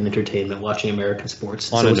American entertainment, watching American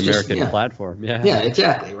sports on an American platform. Yeah,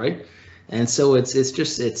 exactly, right. And so it's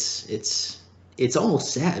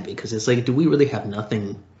almost sad because it's like, do we really have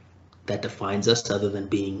nothing that defines us other than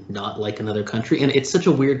being not like another country? And it's such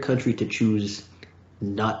a weird country to choose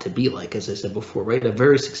not to be like, as I said before, right? A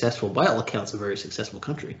very successful, by all accounts, a very successful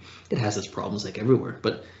country. It has its problems like everywhere.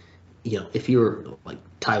 But, if you're like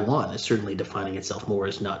Taiwan is certainly defining itself more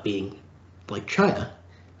as not being like China,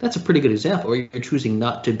 that's a pretty good example. Or you're choosing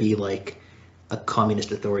not to be like a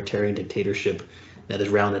communist authoritarian dictatorship that has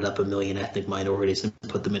rounded up a million ethnic minorities and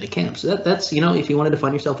put them into camps. That's if you want to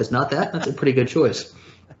define yourself as not that's a pretty good choice.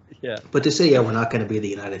 Yeah. But to say, yeah, we're not going to be the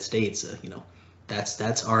United States,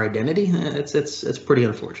 that's our identity. It's pretty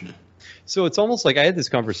unfortunate. So it's almost like I had this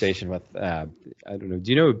conversation with I don't know.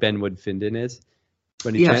 Do you know who Ben Wood-Findon is?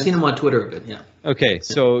 Yeah, I've seen him on Twitter a bit. Yeah. Okay,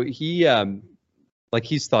 so he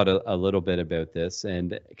he's thought a little bit about this,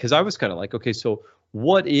 and because I was kind of like, okay, so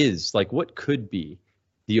what could be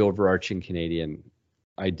the overarching Canadian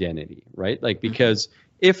identity, right? Like, because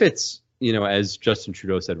if it's, as Justin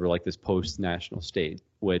Trudeau said, we're like this post-national state,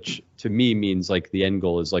 which to me means like the end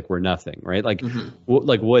goal is like we're nothing, right? Like,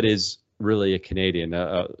 what is really a Canadian?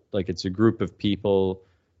 Like it's a group of people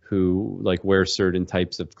who like wear certain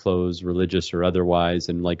types of clothes, religious or otherwise,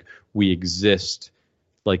 and like we exist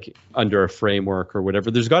like under a framework or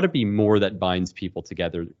whatever. There's got to be more that binds people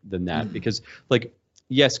together than that, because like,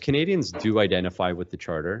 yes, Canadians do identify with the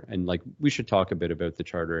Charter, and like we should talk a bit about the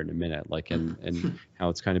Charter in a minute, like and how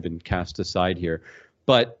it's kind of been cast aside here.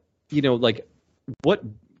 But like what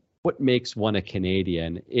makes one a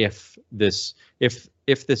Canadian if this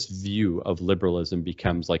view of liberalism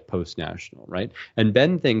becomes like post-national, right? And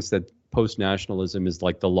Ben thinks that post-nationalism is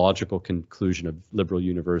like the logical conclusion of liberal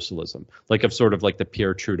universalism, like of sort of like the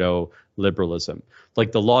Pierre Trudeau liberalism.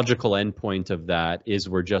 Like the logical endpoint of that is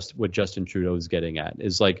what Justin Trudeau is getting at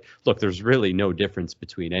is like, look, there's really no difference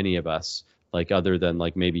between any of us, like other than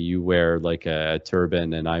like maybe you wear like a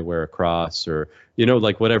turban and I wear a cross, or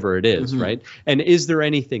like whatever it is, right? And is there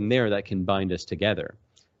anything there that can bind us together?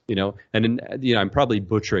 And I'm probably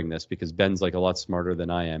butchering this because Ben's like a lot smarter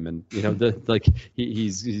than I am, and like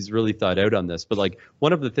he's really thought out on this. But like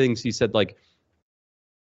one of the things he said, like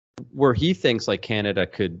where he thinks like Canada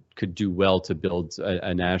could do well to build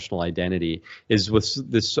a national identity is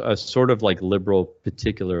with this sort of like liberal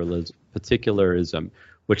particularism,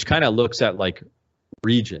 which kind of looks at like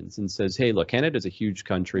regions and says, hey, look, Canada's a huge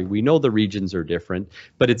country. We know the regions are different,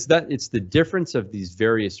 but it's the difference of these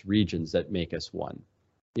various regions that make us one.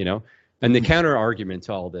 And the counter argument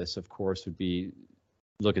to all this, of course, would be,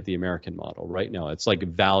 look at the American model, right? No, it's like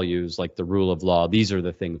values, like the rule of law. These are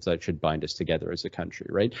the things that should bind us together as a country,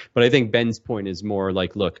 right? But I think Ben's point is more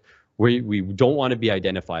like, look, we don't want to be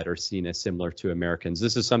identified or seen as similar to Americans.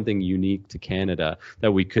 This is something unique to Canada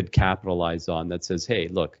that we could capitalize on, that says, hey,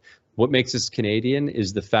 look, what makes us Canadian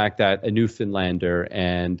is the fact that a Newfoundlander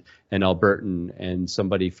and an Albertan and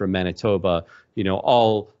somebody from Manitoba,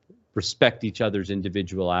 all respect each other's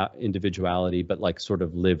individuality, but like sort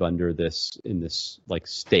of live under this like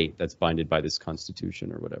state that's binded by this constitution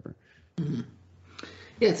or whatever.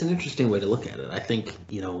 Yeah, it's an interesting way to look at it. I think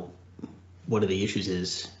one of the issues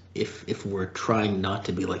is if we're trying not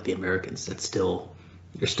to be like the Americans,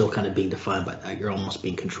 you're still kind of being defined by that. You're almost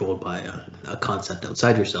being controlled by a concept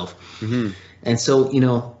outside yourself. And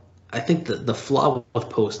so I think the flaw with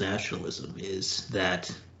post-nationalism is that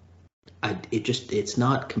it's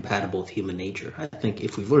not compatible with human nature. I think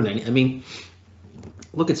if we've learned any, I mean,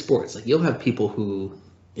 look at sports. Like you'll have people who,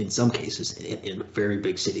 in some cases, in very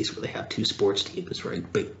big cities where they have two sports teams,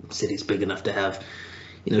 right? Big cities big enough to have,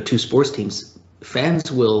 two sports teams.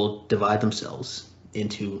 Fans will divide themselves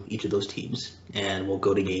into each of those teams and will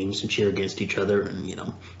go to games and cheer against each other,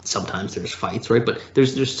 and sometimes there's fights, right? But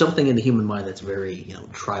there's something in the human mind that's very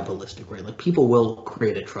tribalistic, right? Like people will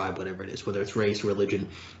create a tribe, whatever it is, whether it's race, religion,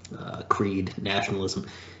 creed, nationalism.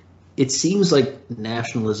 It seems like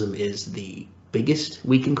nationalism is the biggest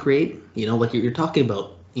we can create. Like you're talking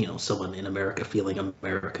about someone in America feeling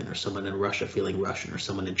American, or someone in Russia feeling Russian, or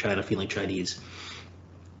someone in China feeling Chinese.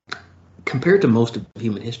 Compared to most of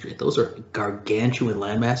human history, those are gargantuan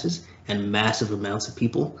landmasses and massive amounts of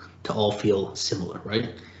people to all feel similar,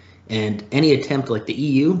 right? And any attempt like the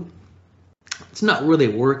EU, it's not really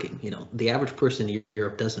working. The average person in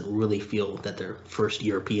Europe doesn't really feel that they're first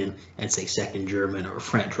European and say second German or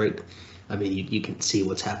French, right? I mean, you can see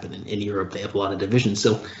what's happened in Europe. They have a lot of divisions.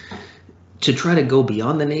 So to try to go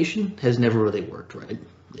beyond the nation has never really worked, right?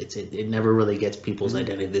 It never really gets people's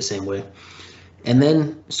identity the same way. And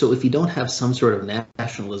then, so if you don't have some sort of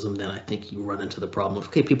nationalism, then I think you run into the problem of,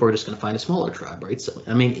 okay, people are just going to find a smaller tribe, right? So,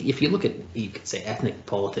 I mean, if you look at, you could say ethnic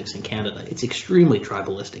politics in Canada, it's extremely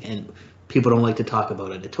tribalistic, and people don't like to talk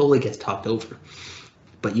about it. It totally gets talked over.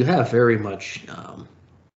 But you have very much,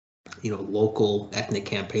 local ethnic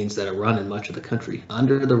campaigns that are run in much of the country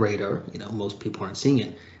under the radar. Most people aren't seeing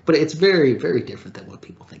it. But it's very, very different than what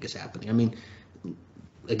people think is happening. I mean,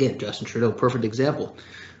 again, Justin Trudeau, perfect example.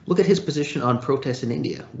 Look at his position on protests in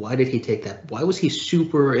India. Why did he take that? Why was he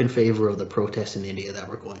super in favor of the protests in India that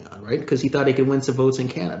were going on, right? Because he thought he could win some votes in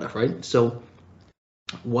Canada, right? So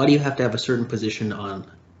why do you have to have a certain position on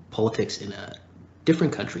politics in a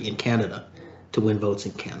different country, in Canada, to win votes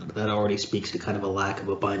in Canada? That already speaks to kind of a lack of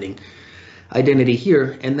a binding identity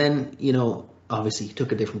here. And then, obviously he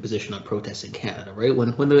took a different position on protests in Canada, right?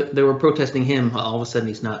 When they were protesting him, all of a sudden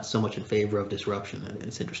he's not so much in favor of disruption. And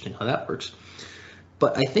it's interesting how that works.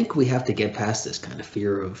 But I think we have to get past this kind of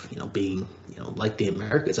fear of, being, like the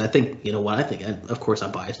Americans. I think, what I think, and of course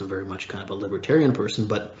I'm biased, I'm very much kind of a libertarian person,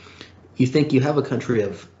 but you think you have a country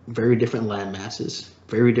of very different land masses,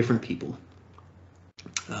 very different people,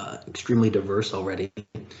 extremely diverse already,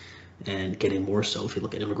 and getting more so if you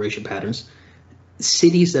look at immigration patterns.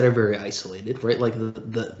 Cities that are very isolated, right? Like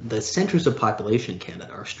the centers of population in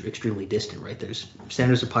Canada are extremely distant, right? There's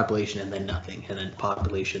centers of population and then nothing, and then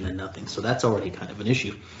population and nothing. So that's already kind of an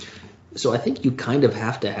issue. So I think you kind of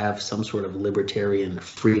have to have some sort of libertarian,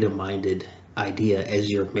 freedom-minded idea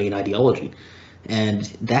as your main ideology. And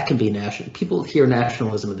that can be national. People hear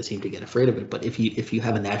nationalism and they seem to get afraid of it. But if you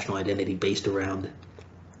have a national identity based around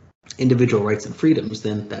individual rights and freedoms,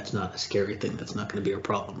 then that's not a scary thing. That's not going to be a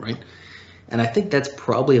problem, right? And I think that's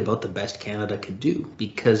probably about the best Canada could do,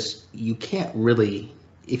 because you can't really,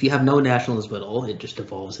 if you have no nationalism at all, it just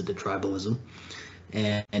evolves into tribalism.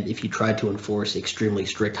 And if you tried to enforce extremely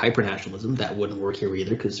strict hypernationalism, that wouldn't work here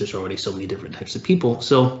either, because there's already so many different types of people.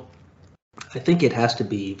 So I think it has to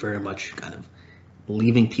be very much kind of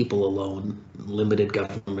leaving people alone, limited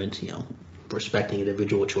government, respecting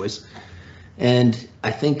individual choice. And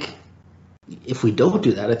I think if we don't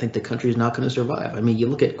do that, I think the country is not going to survive. I mean, you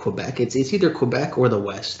look at Quebec, it's either Quebec or the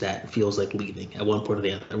West that feels like leaving at one point or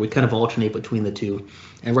the other. We kind of alternate between the two.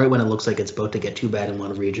 And right when it looks like it's about to get too bad in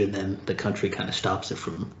one region, then the country kind of stops it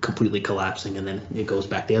from completely collapsing, and then it goes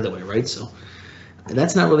back the other way, right? So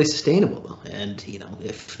that's not really sustainable, though. And,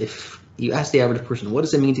 if you ask the average person, what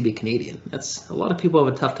does it mean to be Canadian? That's a lot of people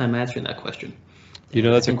have a tough time answering that question.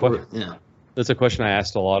 That's a question. Yeah. That's a question I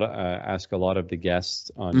ask a lot of the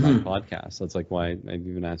guests on my podcast. That's like why I've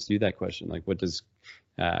even asked you that question. Like, what does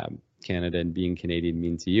Canada and being Canadian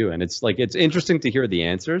mean to you? And it's interesting to hear the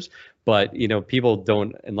answers, but people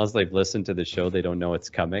don't, unless they've listened to the show, they don't know it's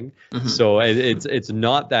coming. So it's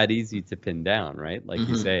not that easy to pin down, right? Like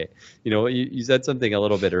you say, you said something a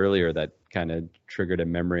little bit earlier that kind of triggered a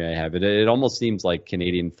memory I have. It almost seems like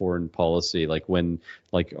Canadian foreign policy, like when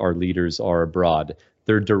our leaders are abroad,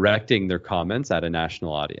 they're directing their comments at a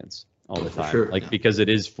national audience all the time, sure, because it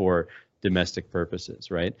is for domestic purposes,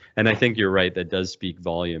 right? And I think you're right. That does speak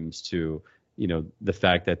volumes to, the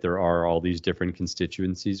fact that there are all these different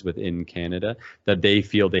constituencies within Canada that they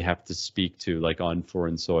feel they have to speak to, like on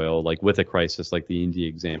foreign soil, like with a crisis, like the India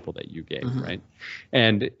example that you gave, right?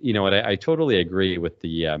 And I totally agree with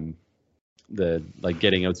the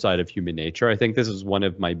getting outside of human nature. I think this is one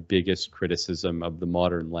of my biggest criticism of the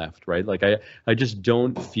modern left, right? Like I just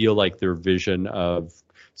don't feel like their vision of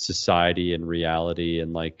society and reality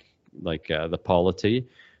and like the polity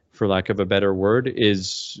for lack of a better word,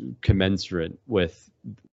 is commensurate with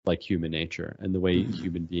like human nature and the way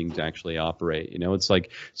human beings actually operate. It's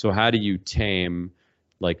like, so how do you tame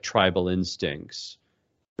like tribal instincts,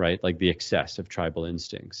 right? Like the excess of tribal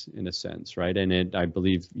instincts in a sense, right? And I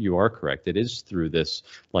believe you are correct. It is through this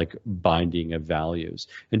like binding of values.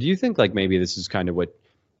 And do you think like maybe this is kind of what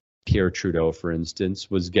Pierre Trudeau, for instance,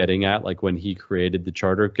 was getting at, like when he created the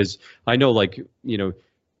charter? Because I know, like,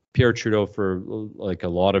 Pierre Trudeau, for like a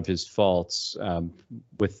lot of his faults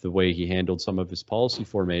with the way he handled some of his policy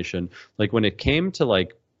formation, like when it came to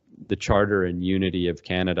like the charter and unity of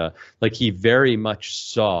Canada, like he very much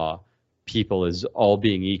saw people as all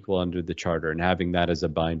being equal under the charter and having that as a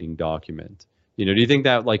binding document. Do you think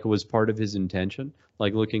that like was part of his intention,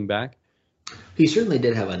 like looking back? He certainly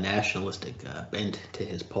did have a nationalistic bent to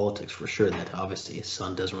his politics, for sure, that obviously his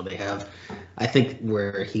son doesn't really have. I think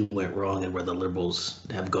where he went wrong and where the Liberals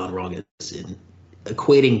have gone wrong is in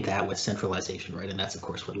equating that with centralization, right? And that's, of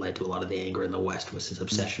course, what led to a lot of the anger in the West, was his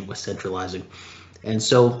obsession with centralizing. And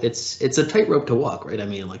so it's a tightrope to walk, right? I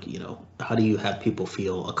mean, like, how do you have people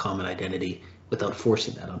feel a common identity without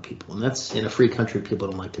forcing that on people? And that's, in a free country, people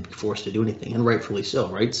don't like to be forced to do anything, and rightfully so,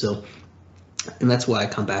 right? So, and that's why I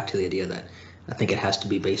come back to the idea that I think it has to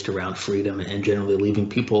be based around freedom and generally leaving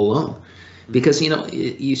people alone. Because,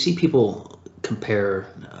 you see people compare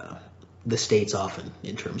the states often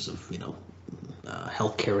in terms of,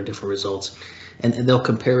 healthcare and different results, and they'll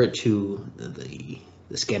compare it to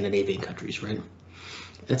the Scandinavian countries, right?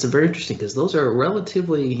 It's very interesting because those are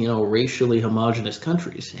relatively, racially homogenous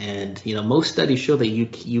countries, and most studies show that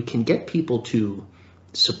you can get people to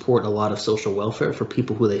support a lot of social welfare for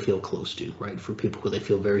people who they feel close to, right? For people who they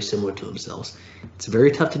feel very similar to themselves. It's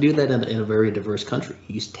very tough to do that in a very diverse country.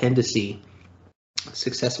 You tend to see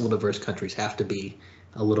successful diverse countries have to be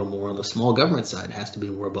a little more on the small government side. It has to be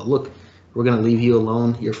more about, look, we're going to leave you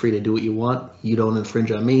alone. You're free to do what you want. You don't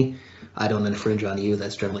infringe on me. I don't infringe on you.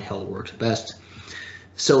 That's generally how it works best.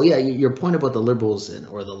 So yeah, your point about the Liberals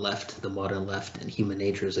or the left, the modern left, and human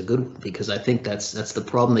nature is a good one, because I think that's the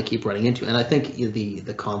problem they keep running into. And I think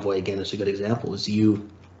the convoy, again, is a good example. Is you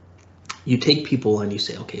take people and you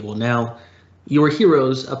say, okay, well, now you were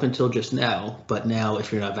heroes up until just now, but now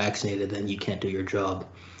if you're not vaccinated, then you can't do your job.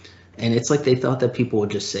 And it's like they thought that people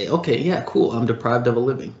would just say, okay, yeah, cool, I'm deprived of a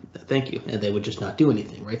living, thank you, and they would just not do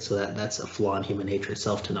anything, right? So that's a flaw in human nature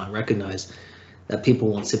itself, to not recognize that people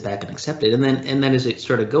won't sit back and accept it. And then as it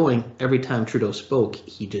started going, every time Trudeau spoke,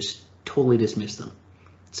 he just totally dismissed them.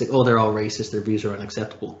 It's like, oh, they're all racist, their views are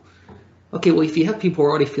unacceptable. Okay, well, if you have people who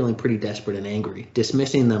are already feeling pretty desperate and angry,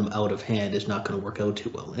 dismissing them out of hand is not going to work out too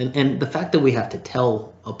well. And the fact that we have to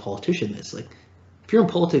tell a politician this, like, if you're in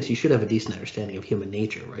politics, you should have a decent understanding of human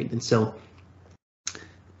nature, right? And so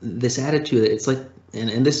this attitude, it's like,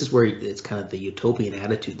 and this is where it's kind of the utopian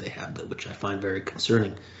attitude they have, which I find very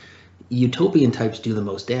concerning. Utopian types do the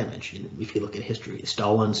most damage. If you look at history,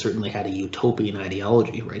 Stalin certainly had a utopian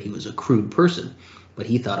ideology, right? He was a crude person, but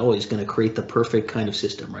he thought, oh, he's going to create the perfect kind of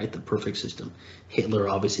system, right? The perfect system. Hitler,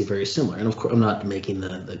 obviously, very similar. And of course, I'm not making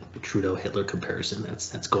the Trudeau-Hitler comparison.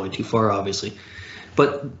 That's going too far, obviously.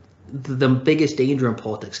 But the biggest danger in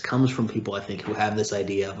politics comes from people, I think, who have this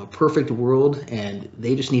idea of a perfect world, and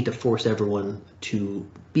they just need to force everyone to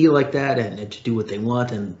be like that and to do what they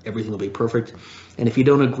want, and everything will be perfect. And if you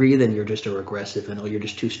don't agree, then you're just a regressive, and you're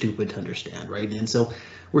just too stupid to understand, right? And so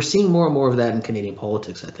we're seeing more and more of that in Canadian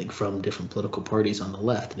politics, I think, from different political parties on the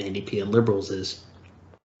left, the NDP and Liberals, is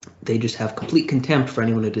they just have complete contempt for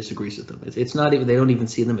anyone who disagrees with them. It's not even, they don't even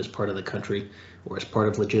see them as part of the country or as part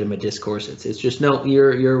of legitimate discourse. It's just, no,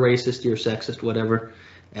 you're a racist, you're sexist, whatever,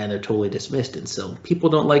 and they're totally dismissed. And so people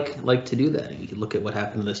don't like to do that. You can look at what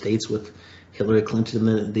happened in the States with Hillary Clinton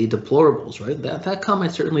and the deplorables, right? That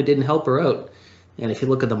comment certainly didn't help her out. And if you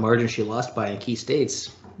look at the margin she lost by in key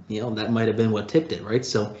states, that might have been what tipped it, right?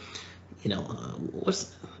 So,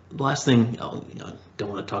 what's the last thing? Don't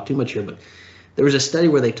want to talk too much here, but there was a study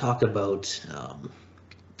where they talked about,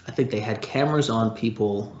 I think they had cameras on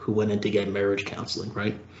people who went in to get marriage counseling,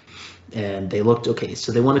 right? And they looked, okay,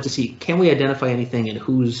 so they wanted to see, can we identify anything and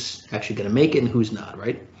who's actually going to make it and who's not,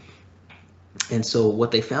 right? And so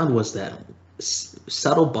what they found was that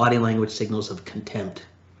subtle body language signals of contempt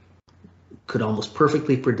could almost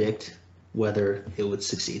perfectly predict whether it would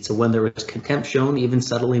succeed. So when there was contempt shown, even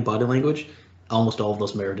subtly in body language, almost all of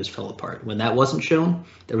those marriages fell apart. When that wasn't shown,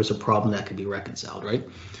 there was a problem that could be reconciled, right?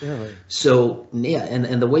 Yeah. Right. So yeah,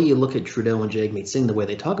 and the way you look at Trudeau and Jagmeet Singh, the way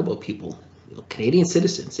they talk about people, Canadian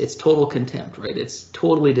citizens, it's total contempt, right? It's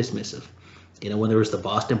totally dismissive. When there was the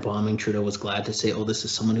Boston bombing, Trudeau was glad to say, oh, this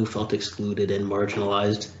is someone who felt excluded and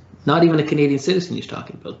marginalized. Not even a Canadian citizen he's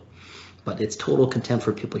talking about. but it's total contempt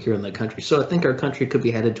for people here in the country. So I think our country could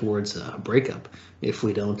be headed towards a breakup if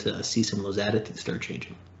we don't see some of those attitudes start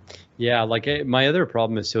changing. Yeah, like my other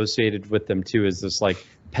problem associated with them too is this like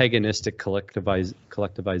paganistic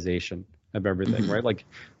collectivization of everything, right? Like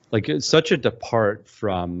it's such a depart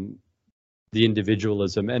from the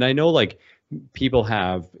individualism. And I know like people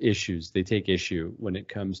have issues. They take issue when it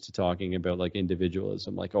comes to talking about like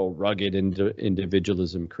individualism, like, oh, rugged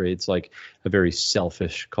individualism creates like a very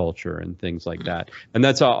selfish culture and things like that. And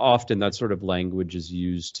that's often that sort of language is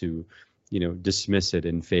used to, dismiss it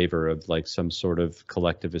in favor of like some sort of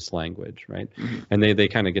collectivist language, right? And they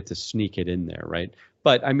kind of get to sneak it in there, right?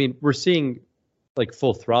 But I mean, we're seeing like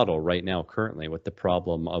full throttle right now currently what the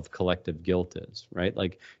problem of collective guilt is, right?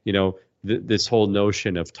 Like, this whole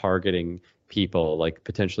notion of targeting people, like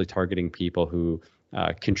potentially targeting people who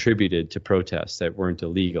contributed to protests that weren't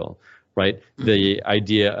illegal, right? The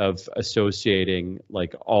idea of associating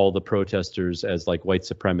like all the protesters as like white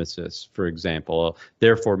supremacists, for example,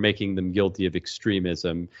 therefore making them guilty of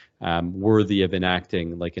extremism, worthy of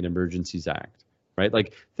enacting like an Emergencies Act, right?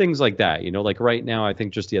 Like things like that, like right now, I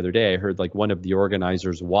think just the other day I heard like one of the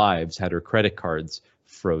organizers' wives had her credit cards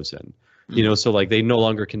frozen. So like they no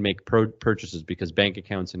longer can make purchases because bank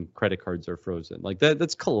accounts and credit cards are frozen. Like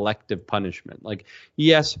that's collective punishment. Like,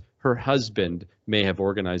 yes, her husband may have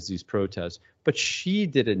organized these protests, but she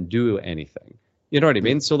didn't do anything. You know what I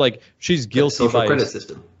mean? So like she's guilty social credit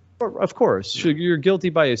system. Of course, you're guilty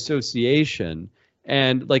by association.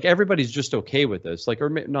 And like everybody's just okay with this, like, or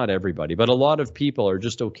not everybody, but a lot of people are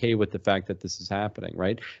just okay with the fact that this is happening,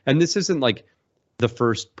 right? And this isn't like the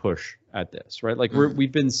first push at this, right? Like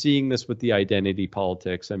we've been seeing this with the identity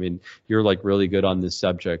politics. I mean, you're like really good on this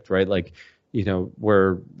subject, right? Like,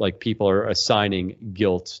 where like people are assigning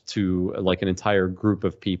guilt to like an entire group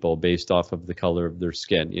of people based off of the color of their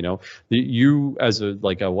skin. You as a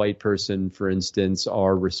white person, for instance,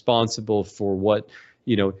 are responsible for what,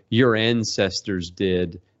 your ancestors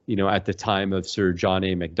did, at the time of Sir John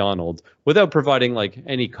A. Macdonald, without providing like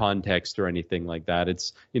any context or anything like that.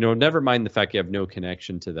 It's, never mind the fact you have no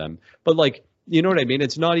connection to them, but like, you know what I mean?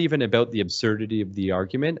 It's not even about the absurdity of the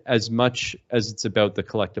argument as much as it's about the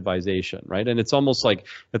collectivization, right? And it's almost like,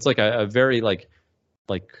 it's like a very like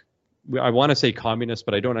I want to say communist,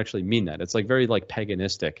 but I don't actually mean that. It's like very like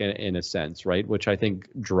paganistic in a sense, right? Which I think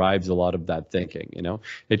drives a lot of that thinking.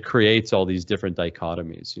 It creates all these different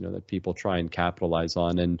dichotomies, that people try and capitalize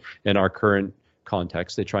on, and in our current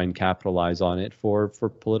context, they try and capitalize on it for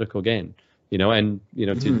political gain. And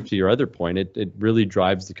to your other point, it really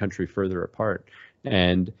drives the country further apart.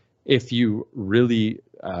 And if you really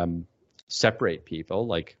separate people,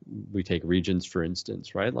 like we take regions, for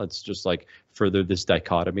instance, right? Let's just like further this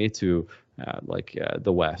dichotomy to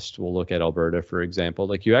the West. We'll look at Alberta, for example.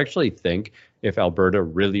 Like, you actually think if Alberta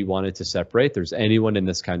really wanted to separate, there's anyone in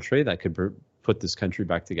this country that could put this country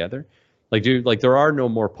back together? Like, dude, like there are no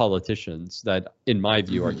more politicians that, in my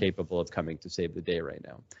view, are capable of coming to save the day right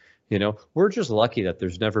now. We're just lucky that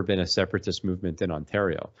there's never been a separatist movement in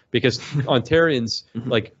Ontario, because Ontarians,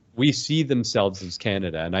 like, we see themselves as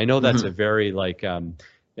Canada. And I know that's a very like,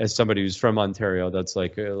 as somebody who's from Ontario, that's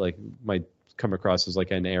like might come across as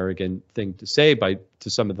like an arrogant thing to say to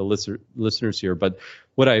some of the listeners here. But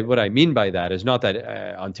what I mean by that is not that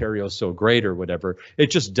Ontario is so great or whatever.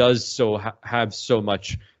 It just does have so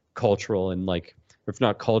much cultural and, like, if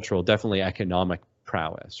not cultural, definitely economic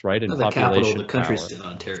prowess, right? And the population capital of the country's power. in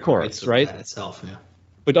Ontario, Of course, right? That itself, yeah.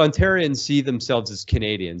 But Ontarians see themselves as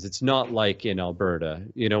Canadians. It's not like in Alberta,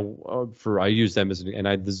 I use them as,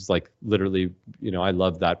 this is like literally, I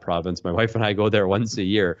love that province. My wife and I go there once a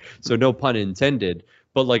year, so no pun intended.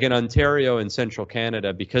 But like in Ontario and central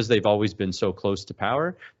Canada, because they've always been so close to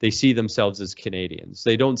power, they see themselves as Canadians.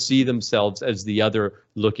 They don't see themselves as the other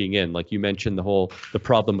looking in. Like you mentioned, the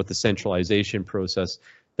problem with the centralization process.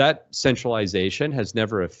 That centralization has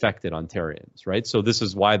never affected Ontarians, right? So this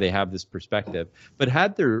is why they have this perspective. But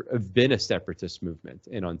had there been a separatist movement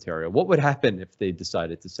in Ontario, what would happen if they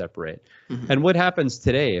decided to separate? And what happens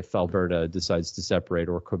today if Alberta decides to separate,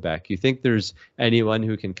 or Quebec? You think there's anyone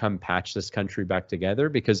who can come patch this country back together?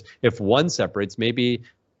 Because if one separates, maybe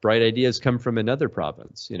bright ideas come from another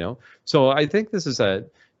province, So I think this is a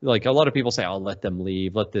lot of people say, "I'll let them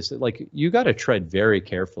leave, let this," like, you got to tread very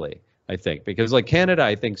carefully, I think, because like Canada,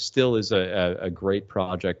 I think still is a great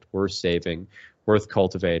project worth saving, worth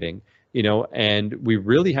cultivating, and we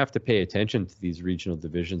really have to pay attention to these regional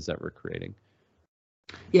divisions that we're creating.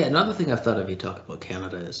 Yeah, another thing I've thought of, you talk about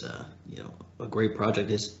Canada as a great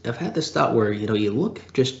project, is I've had this thought where, you look,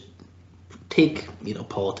 just take,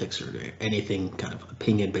 politics or anything kind of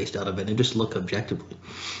opinion based out of it, and just look objectively.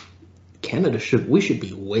 Canada we should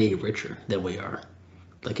be way richer than we are.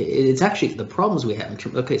 Like it's actually the problems we have in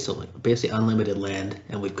terms. Okay, so like basically unlimited land,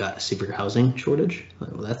 and we've got a severe housing shortage.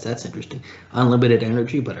 Well, that's interesting. Unlimited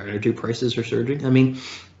energy, but our energy prices are surging. I mean,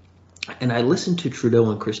 and I listened to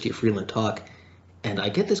Trudeau and Chrystia Freeland talk, and I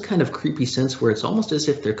get this kind of creepy sense where it's almost as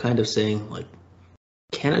if they're kind of saying like,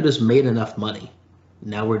 Canada's made enough money,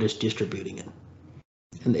 now we're just distributing it.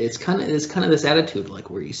 And it's kind of this attitude like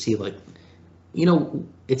where you see like,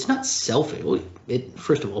 it's not selfish. Well,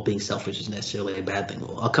 first of all, being selfish is necessarily a bad thing.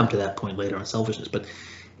 Well, I'll come to that point later on selfishness, but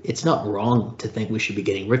it's not wrong to think we should be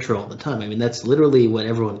getting richer all the time. I mean, that's literally what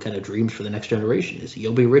everyone kind of dreams for the next generation is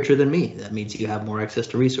you'll be richer than me. That means you have more access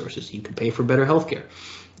to resources. You can pay for better healthcare.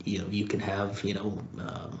 You can have, you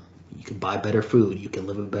can buy better food. You can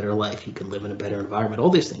live a better life. You can live in a better environment. All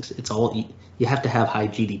these things. It's all, you have to have high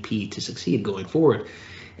GDP to succeed going forward.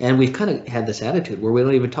 And we've kind of had this attitude where we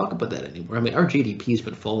don't even talk about that anymore. I mean, our GDP has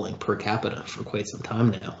been falling per capita for quite some time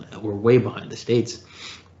now. We're way behind the States.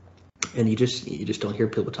 And you just don't hear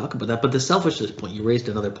people talk about that. But the selfishness point, you raised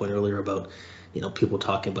another point earlier about, people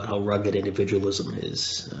talking about how rugged individualism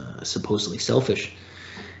is supposedly selfish.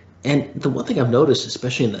 And the one thing I've noticed,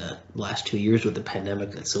 especially in the last 2 years with the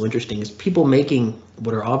pandemic, that's so interesting is people making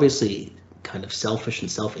what are obviously kind of selfish and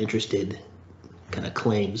self-interested kind of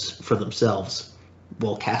claims for themselves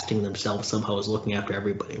while casting themselves somehow as looking after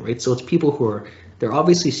everybody, right? So it's people who they're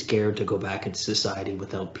obviously scared to go back into society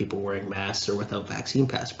without people wearing masks or without vaccine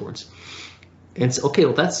passports. And it's okay,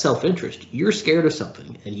 well, that's self-interest. You're scared of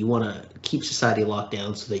something and you want to keep society locked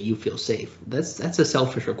down so that you feel safe. That's a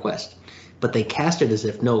selfish request. But they cast it as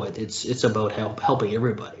if, no, it's about helping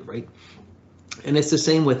everybody, right? And it's the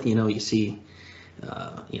same with, you see,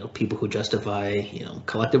 people who justify,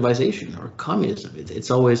 collectivization or communism. It's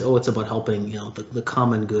always, it's about helping, the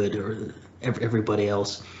common good or everybody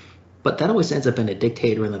else. But that always ends up in a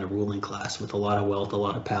dictator and then a ruling class with a lot of wealth, a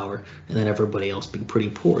lot of power, and then everybody else being pretty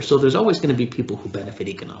poor. So there's always going to be people who benefit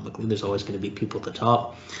economically. There's always going to be people at the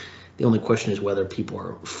top. The only question is whether people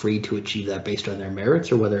are free to achieve that based on their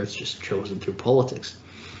merits or whether it's just chosen through politics.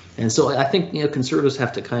 And so I think, conservatives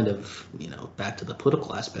have to kind of, back to the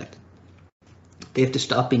political aspect, they have to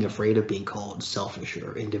stop being afraid of being called selfish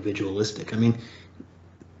or individualistic. I mean,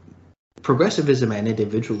 progressivism and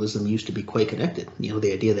individualism used to be quite connected.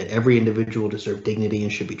 The idea that every individual deserved dignity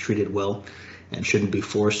and should be treated well and shouldn't be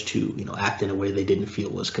forced to, act in a way they didn't feel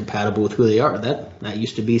was compatible with who they are. That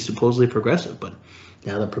used to be supposedly progressive, but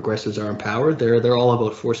now that progressives are in power, they're all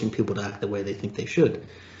about forcing people to act the way they think they should.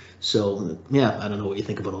 So, yeah, I don't know what you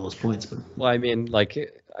think about all those points, but well, I mean,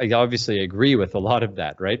 I obviously agree with a lot of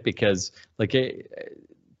that, right? Because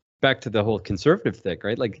back to the whole conservative thing,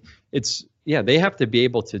 right? They have to be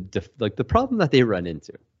able to the problem that they run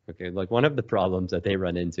into. Okay, one of the problems that they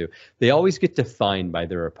run into, they always get defined by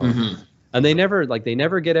their opponents, and they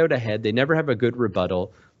never get out ahead. They never have a good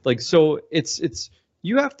rebuttal. So it's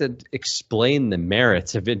you have to explain the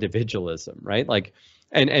merits of individualism, right?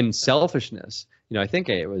 And selfishness. I think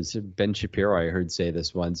it was Ben Shapiro I heard say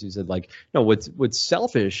this once. He said, no, what's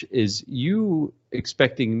selfish is you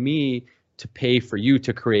expecting me to pay for you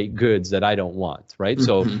to create goods that I don't want, right?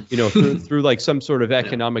 So, through some sort of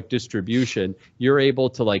economic distribution, you're able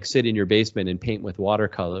to sit in your basement and paint with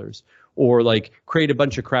watercolors or create a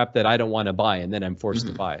bunch of crap that I don't want to buy and then I'm forced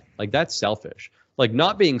to buy. That's selfish.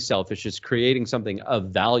 Not being selfish is creating something of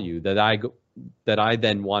value that I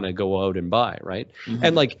then want to go out and buy, right?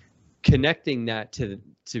 And connecting that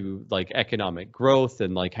to economic growth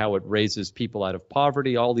and how it raises people out of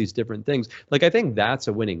poverty, all these different things. I think that's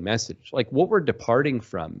a winning message. What we're departing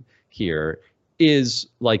from here is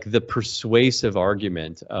the persuasive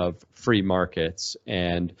argument of free markets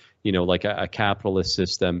and a capitalist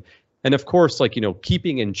system. And of course,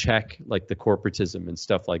 keeping in check the corporatism and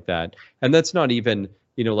stuff like that. And that's not even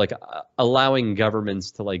allowing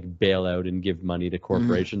governments to bail out and give money to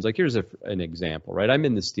corporations. Here's an example, right? I'm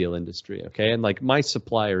in the steel industry, okay? And my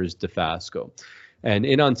supplier is Dofasco. And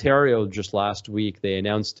in Ontario just last week, they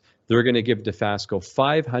announced they're going to give Dofasco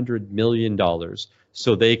 $500 million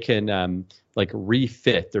so they can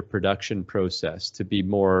refit their production process to be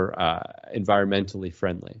more environmentally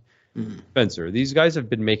friendly. Spencer, these guys have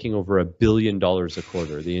been making over $1 billion a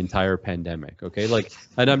quarter the entire pandemic, okay?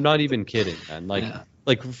 And I'm not even kidding, man.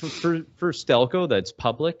 For Stelco, that's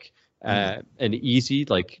public and easy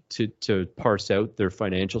to parse out their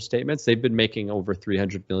financial statements. They've been making over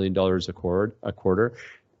 $300 million a quarter.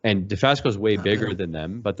 And Dofasco's way bigger than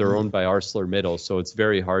them, but they're owned by ArcelorMittal, so it's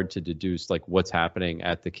very hard to deduce what's happening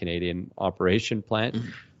at the Canadian operation plant.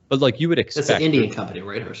 But you would expect, that's an Indian company,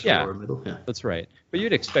 right? ArcelorMittal. Yeah, that's right. But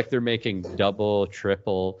you'd expect they're making double,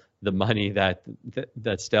 triple the money that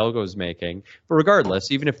Stelgo's making. But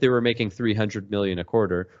regardless, even if they were making 300 million a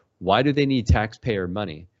quarter, why do they need taxpayer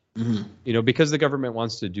money? You know, because the government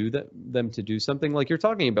wants to do them to do something. Like, you're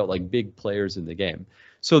talking about like big players in the game.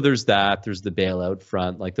 So there's the bailout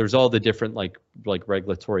front, like there's all the different like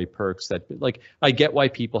regulatory perks that, like, I get why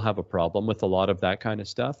people have a problem with a lot of that kind of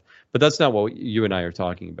stuff, but that's not what you and I are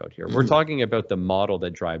talking about here. We're talking about the model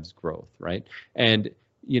that drives growth, right? And,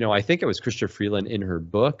 you know, I think it was Chrystia Freeland in her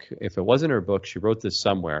book. If it wasn't her book, she wrote this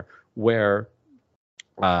somewhere where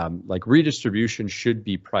like redistribution should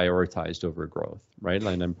be prioritized over growth, right?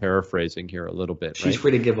 And I'm paraphrasing here a little bit. She's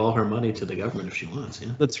free to give all her money to the government if she wants.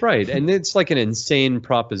 Yeah, that's right. And it's like an insane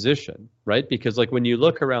proposition, right? Because like when you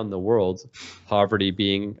look around the world, poverty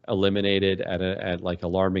being eliminated at like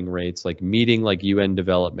alarming rates, like meeting like UN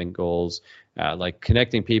development goals, like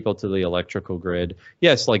connecting people to the electrical grid.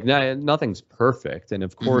 Yes, like nothing's perfect, and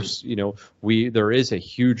of course, you know, there is a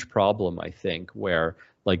huge problem, I think, where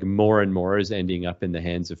like more and more is ending up in the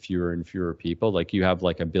hands of fewer and fewer people. Like, you have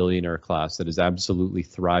like a billionaire class that is absolutely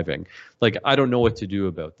thriving. Like, I don't know what to do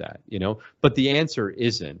about that, you know, but the answer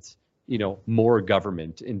isn't, you know, more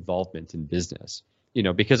government involvement in business, you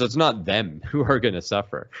know, because it's not them who are going to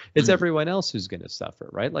suffer. It's everyone else who's going to suffer,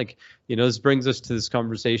 right? Like, you know, this brings us to this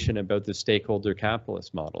conversation about the stakeholder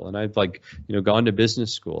capitalist model. And I've like, you know, gone to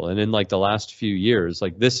business school, and in like the last few years,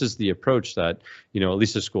 like this is the approach that, you know, at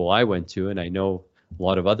least the school I went to, and I know a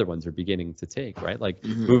lot of other ones are beginning to take, right? Like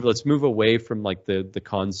let's move away from like the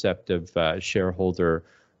concept of shareholder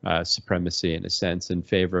supremacy in a sense, in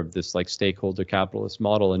favor of this like stakeholder capitalist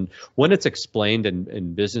model. And when it's explained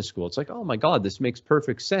in business school, it's like, oh my God, this makes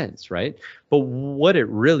perfect sense, right? But what it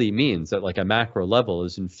really means at like a macro level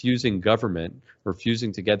is infusing government, or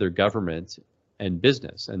fusing together government and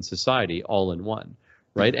business and society all in one,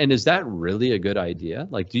 right? And is that really a good idea?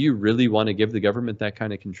 Like, do you really want to give the government that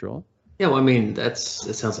kind of control? Yeah, well, I mean, it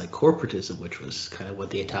sounds like corporatism, which was kind of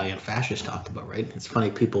what the Italian fascists talked about, right? It's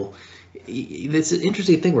funny, it's an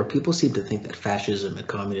interesting thing where people seem to think that fascism and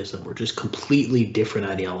communism were just completely different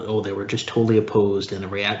ideology. Oh, they were just totally opposed and a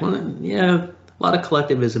react. Well, yeah, a lot of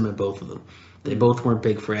collectivism in both of them. They both weren't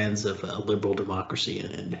big friends of liberal democracy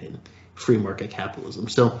and free market capitalism.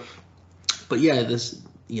 So, but yeah, this,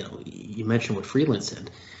 you know, you mentioned what Freeland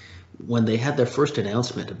said. When they had their first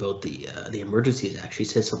announcement about the Emergencies Act, she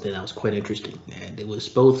said something that was quite interesting, and it was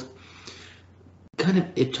both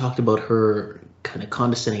it talked about her kind of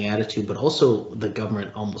condescending attitude, but also the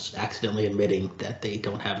government almost accidentally admitting that they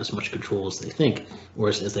don't have as much control as they think, or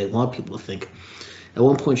as they want people to think. At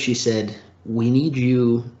one point, she said, "We need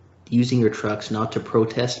you using your trucks not to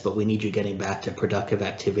protest, but we need you getting back to productive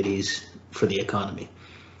activities for the economy,"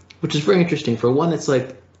 which is very interesting. For one, it's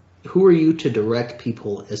like, who are you to direct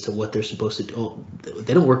people as to what they're supposed to do? Oh,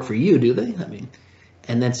 they don't work for you, do they? I mean,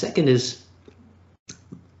 and then second is,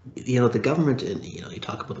 you know, the government, and, you know, you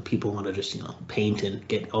talk about the people who want to just, you know, paint and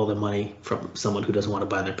get all the money from someone who doesn't want to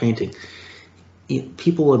buy their painting.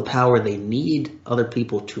 People in power, they need other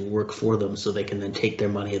people to work for them so they can then take their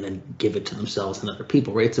money and then give it to themselves and other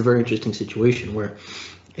people, right? It's a very interesting situation where,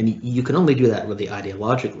 and you can only do that really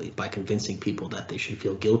ideologically by convincing people that they should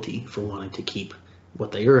feel guilty for wanting to keep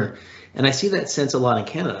what they earn. And I see that sense a lot in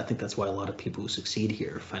Canada. I think that's why a lot of people who succeed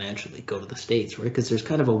here financially go to the States, right? Because there's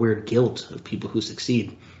kind of a weird guilt of people who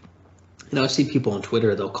succeed. You know, I see people on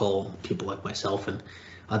Twitter, they'll call people like myself and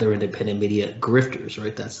other independent media grifters,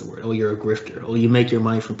 right? That's the word. Oh, you're a grifter. Oh, you make your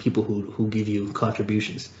money from people who give you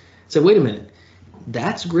contributions. So wait a minute,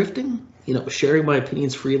 that's grifting? You know, sharing my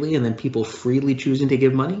opinions freely and then people freely choosing to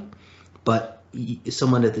give money? But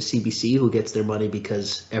someone at the CBC who gets their money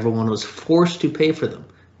because everyone was forced to pay for them,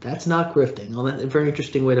 that's not grifting. Well, that's a very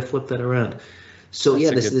interesting way to flip that around. So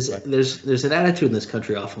that's, yeah, there's an attitude in this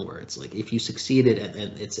country often where it's like, if you succeeded,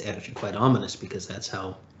 and it's actually quite ominous because that's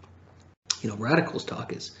how, you know, radicals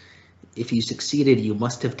talk, is if you succeeded, you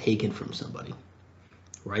must have taken from somebody,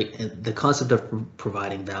 right? And the concept of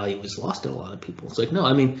providing value is lost in a lot of people. It's like, no,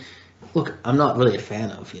 I mean, look, I'm not really a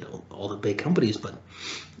fan of, you know, all the big companies, but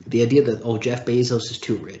the idea that, oh, Jeff Bezos is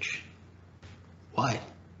too rich. Why?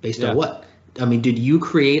 Based on what? I mean, did you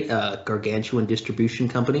create a gargantuan distribution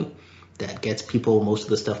company that gets people most of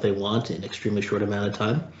the stuff they want in an extremely short amount of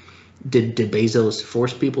time? Did Bezos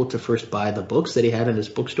force people to first buy the books that he had in his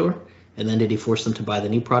bookstore? And then did he force them to buy the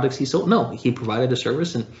new products he sold? No, he provided a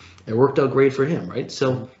service and it worked out great for him, right?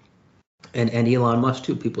 So, and Elon Musk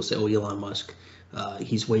too. People say, oh, Elon Musk,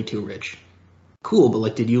 he's way too rich. Cool, but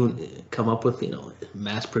like, did you come up with, you know,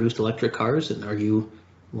 mass-produced electric cars, and are you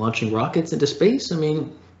launching rockets into space? I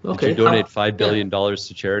mean, okay. Did you donate $5 billion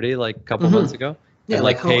to charity like a couple months ago? Yeah, and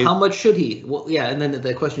like like pay. how much should he? Well, yeah, and then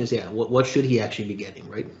the question is, yeah, what should he actually be getting,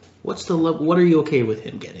 right? What are you okay with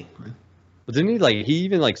him getting, right? But didn't he like he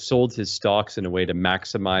even like sold his stocks in a way to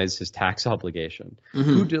maximize his tax obligation? Who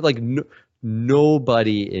Mm-hmm. did like no,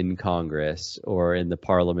 nobody in Congress or in the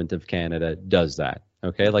Parliament of Canada does that.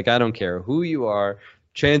 Okay, like I don't care who you are,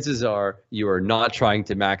 chances are you are not trying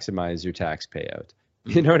to maximize your tax payout.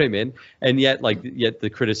 You Mm-hmm. know what I mean? And yet the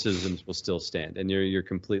criticisms will still stand. And you're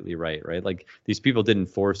completely right, right? Like these people didn't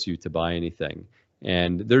force you to buy anything.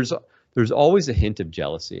 And there's always a hint of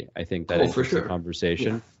jealousy, I think, that Oh, for enters the sure. Yeah.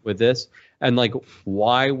 conversation with this. And like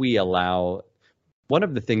why we allow one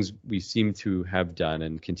of the things we seem to have done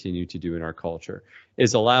and continue to do in our culture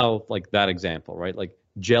is allow like that example, right? Like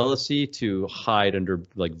jealousy to hide under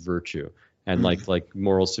like virtue and Mm-hmm. like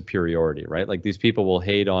moral superiority, right? Like these people will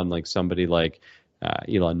hate on like somebody like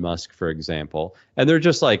Elon Musk, for example, and they're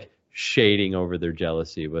just like shading over their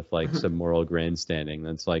jealousy with like Mm-hmm. some moral grandstanding.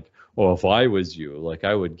 That's like, well, if I was you, like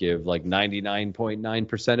I would give like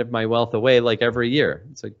 99.9% of my wealth away like every year.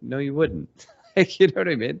 It's like, no, you wouldn't. Like, you know what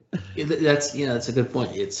I mean? That's a good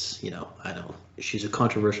point. It's I know she's a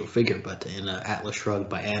controversial figure, but in Atlas Shrugged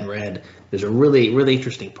by Ayn Rand, there's a really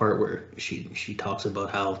interesting part where she talks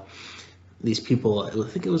about how these people. I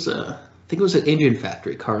think it was an engine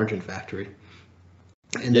factory, car engine factory,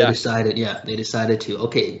 and Yeah. they decided to,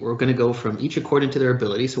 okay, we're going to go from each according to their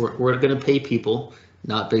ability. So we're going to pay people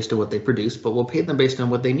not based on what they produce, but we'll pay them based on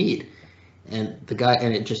what they need. And the guy,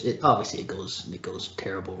 and it obviously it goes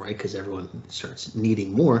terrible, right? Because everyone starts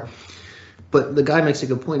needing more. But the guy makes a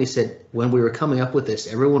good point. He said when we were coming up with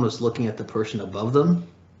this, everyone was looking at the person above them,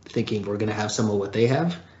 thinking we're going to have some of what they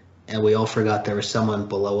have, and we all forgot there was someone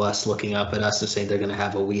below us looking up at us and saying they're going to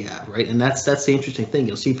have what we have, right? And that's the interesting thing.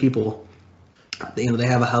 You'll see people, they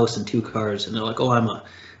have a house and two cars, and they're like, oh,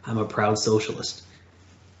 I'm a proud socialist.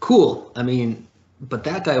 Cool. I mean, but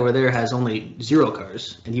that guy over there has only 0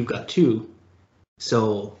 cars, and you've got two.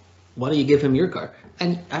 So why don't you give him your car?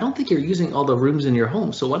 And I don't think you're using all the rooms in your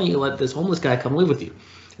home. So why don't you let this homeless guy come live with you?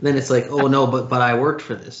 And then it's like, oh no, but I worked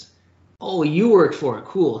for this. Oh, you worked for it.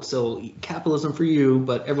 Cool. So capitalism for you,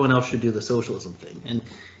 but everyone else should do the socialism thing. And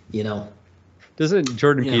you know, Doesn't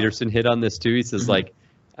Jordan you know, Peterson hit on this too? He says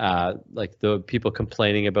mm-hmm, like the people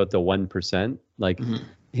complaining about the 1%, like,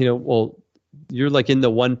 mm-hmm, well, you're like in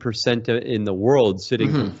the 1% in the world sitting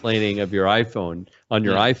mm-hmm, complaining of your iPhone on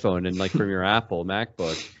your yeah, iPhone and like from your Apple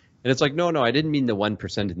MacBook. And it's like, no, I didn't mean the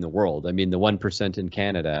 1% in the world. I mean the 1% in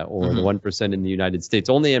Canada or the mm-hmm. 1% in the United States,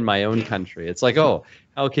 only in my own country. It's like, oh,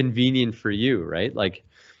 how convenient for you, right? Like,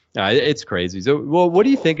 it's crazy. So, well, what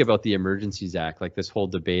do you think about the Emergencies Act, like this whole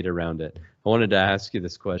debate around it? I wanted to ask you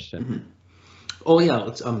this question. Mm-hmm. Oh yeah,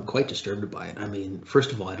 I'm quite disturbed by it. I mean,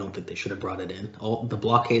 first of all, I don't think they should have brought it in. All the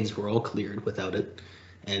blockades were all cleared without it,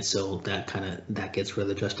 and so that gets rid of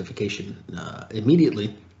the justification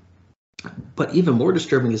immediately. But even more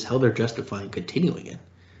disturbing is how they're justifying continuing it.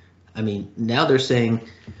 I mean, now they're saying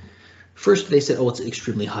first they said, "Oh, it's an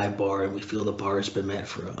extremely high bar, and we feel the bar has been met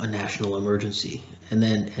for a national emergency," and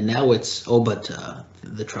now it's, "Oh, but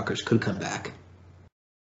the truckers could come back."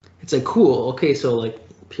 It's like, cool, okay, so like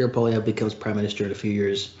Pierre Poilievre becomes prime minister in a few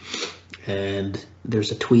years, and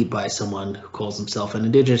there's a tweet by someone who calls himself an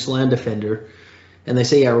Indigenous land defender, and they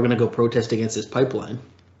say, "Yeah, we're going to go protest against this pipeline."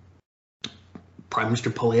 Prime Minister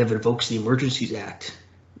Poilievre invokes the Emergencies Act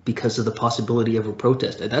because of the possibility of a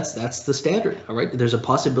protest. And that's the standard, all right? There's a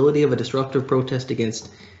possibility of a disruptive protest against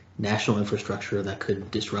national infrastructure that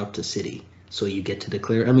could disrupt a city. So you get to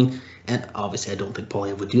declare. I mean, and obviously I don't think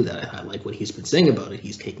Poilievre would do that. I like what he's been saying about it.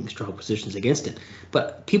 He's taking strong positions against it.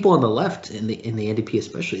 But people on the left, in the NDP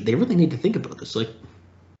especially, they really need to think about this. Like,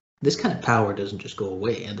 this kind of power doesn't just go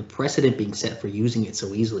away, and the precedent being set for using it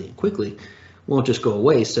so easily and quickly won't just go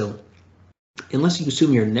away. So unless you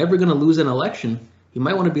assume you're never going to lose an election, you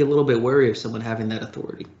might want to be a little bit wary of someone having that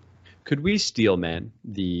authority. Could we steel man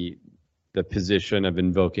the position of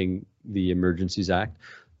invoking the Emergencies Act?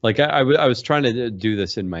 Like I was trying to do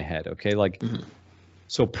this in my head. Okay, like Mm-hmm.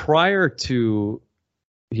 so prior to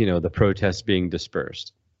the protests being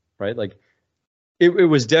dispersed, right? Like it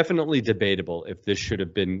was definitely debatable if this should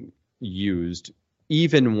have been used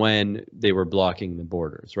even when they were blocking the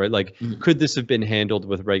borders, right? Like, Mm-hmm. could this have been handled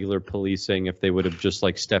with regular policing if they would have just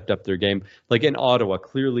like stepped up their game? Like in Ottawa,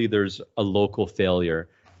 clearly there's a local failure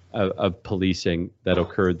of policing that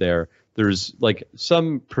occurred there. There's like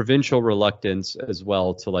some provincial reluctance as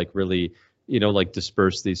well to like really, like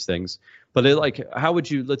disperse these things. But how would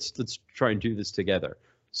you, let's try and do this together.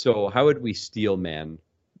 So how would we steel man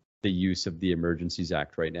the use of the Emergencies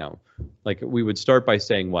Act right now? Like we would start by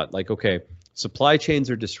saying what? Like, okay, supply chains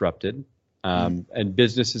are disrupted. and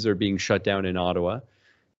businesses are being shut down in Ottawa,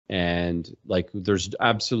 and like there's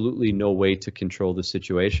absolutely no way to control the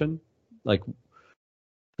situation. Like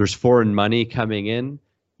there's foreign money coming in,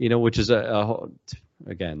 which is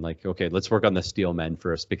again, like, okay, let's work on the steel men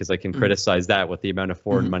first, because I can criticize that with the amount of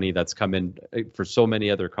foreign money that's come in for so many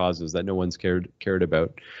other causes that no one's cared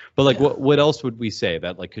about. But like, what else would we say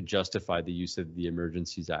that like could justify the use of the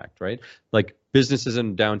Emergencies Act, right? Like businesses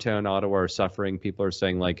in downtown Ottawa are suffering. People are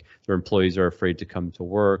saying like their employees are afraid to come to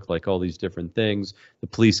work, like all these different things. The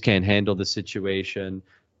police can't handle the situation.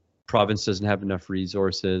 Province doesn't have enough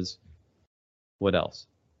resources. What else?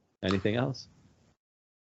 Anything else?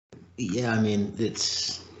 Yeah, I mean,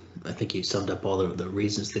 I think you summed up all the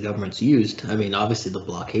reasons the government's used. I mean, obviously the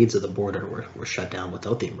blockades of the border were shut down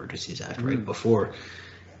without the Emergencies Act, right, before.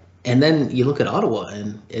 And then you look at Ottawa,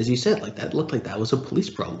 and as you said, like that looked like that was a police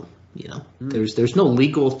problem. There's no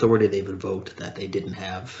legal authority they've invoked that they didn't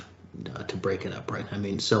have to break it up, right? I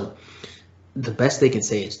mean, so the best they can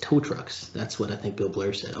say is tow trucks. That's what I think Bill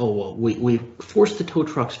Blair said. Oh, well, we forced the tow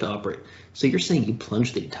trucks to operate. So you're saying you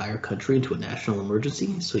plunged the entire country into a national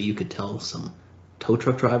emergency so you could tell some tow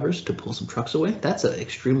truck drivers to pull some trucks away? That's an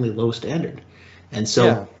extremely low standard. And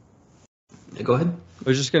so, go ahead. I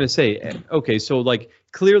was just going to say, okay, so like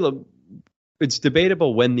clearly it's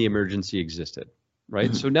debatable when the emergency existed,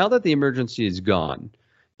 right? So now that the emergency is gone,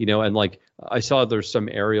 and like I saw there's some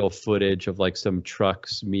aerial footage of like some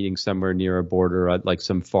trucks meeting somewhere near a border at like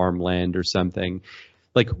some farmland or something.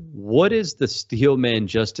 Like, what is the steelman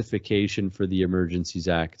justification for the Emergencies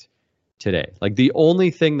Act today? Like the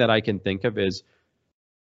only thing that I can think of is,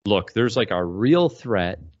 look, there's like a real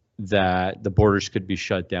threat that the borders could be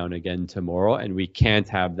shut down again tomorrow, and we can't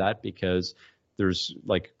have that because there's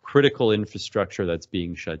like critical infrastructure that's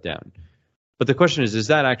being shut down. But the question is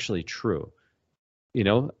that actually true?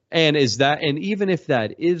 And even if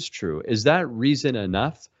that is true, is that reason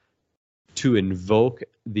enough to invoke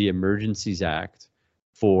the Emergencies Act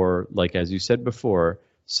for, like, as you said before,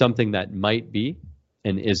 something that might be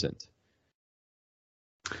and isn't?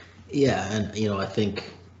 Yeah, and I think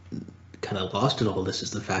kind of lost in all this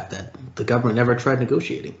is the fact that the government never tried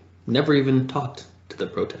negotiating, never even talked to the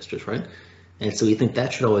protesters, right? And so you think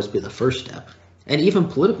that should always be the first step. And even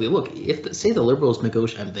politically, look, if say the Liberals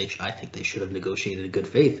negotiate, I think they should have negotiated in good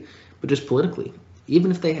faith, but just politically,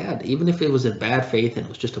 even if it was in bad faith and it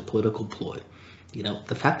was just a political ploy,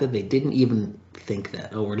 the fact that they didn't even think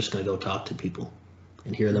that, oh, we're just going to go talk to people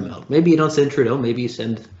and hear them out. Maybe you don't send Trudeau, maybe you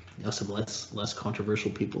send some less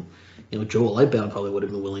controversial people. Joel Lightbound probably would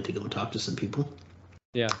have been willing to go and talk to some people.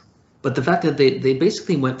 Yeah. But the fact that they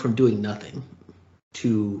basically went from doing nothing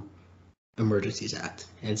to Emergencies Act.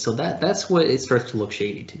 And so that's what it starts to look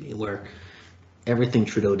shady to me, where everything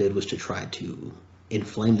Trudeau did was to try to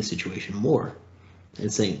inflame the situation more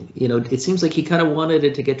and saying, it seems like he kind of wanted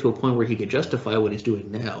it to get to a point where he could justify what he's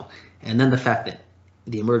doing now. And then the fact that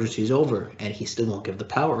the emergency is over and he still won't give the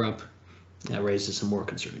power up, that raises some more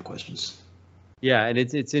concerning questions. Yeah, and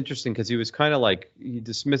it's interesting because he was kind of like, he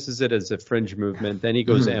dismisses it as a fringe movement, then he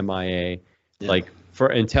goes MIA, like for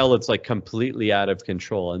until it's like completely out of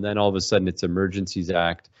control, and then all of a sudden it's Emergencies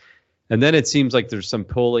Act, and then it seems like there's some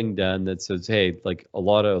polling done that says, hey, like a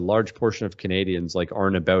large portion of Canadians like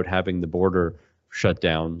aren't about having the border shut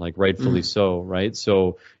down, like rightfully so, right?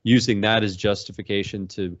 So using that as justification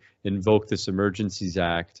to invoke this Emergencies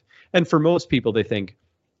Act, and for most people they think,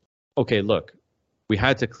 okay, look, we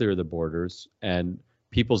had to clear the borders and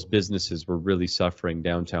people's businesses were really suffering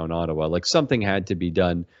downtown Ottawa. Like something had to be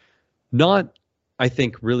done. Not, I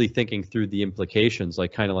think, really thinking through the implications,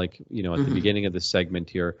 like kind of like, at the beginning of the segment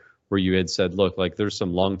here, where you had said, look, like there's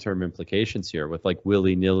some long-term implications here with like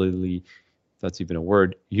willy-nilly, if that's even a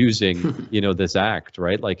word, using, this act,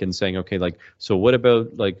 right? Like, and saying, okay, like, so what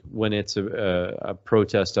about like when it's a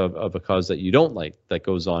protest of a cause that you don't like that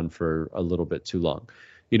goes on for a little bit too long?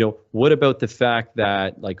 What about the fact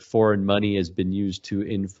that like foreign money has been used to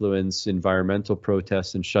influence environmental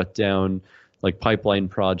protests and shut down like pipeline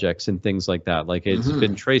projects and things like that? Like it's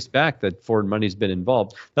been traced back that foreign money's been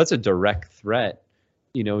involved. That's a direct threat,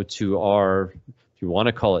 to our, if you want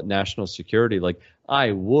to call it national security. Like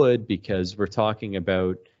I would, because we're talking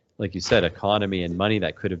about, like you said, economy and money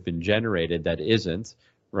that could have been generated that isn't,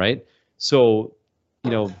 right? So,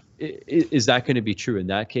 is that going to be true in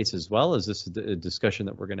that case as well? Is this a discussion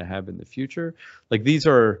that we're going to have in the future? Like these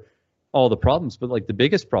are all the problems, but like the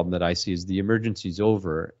biggest problem that I see is the emergency's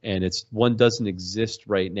over and one doesn't exist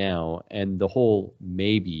right now. And the whole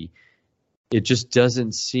maybe, it just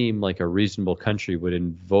doesn't seem like a reasonable country would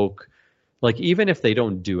invoke like even if they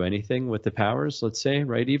don't do anything with the powers, let's say,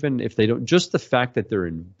 right? Even if they don't, just the fact that they're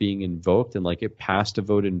being invoked and like it passed a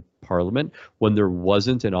vote in Parliament when there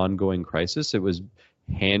wasn't an ongoing crisis, it was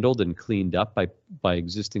handled and cleaned up by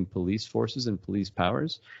existing police forces and police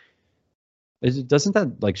powers. Doesn't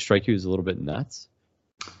that like strike you as a little bit nuts?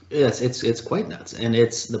 Yes, it's quite nuts, and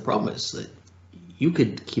it's the problem is that you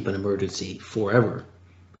could keep an emergency forever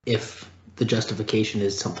if the justification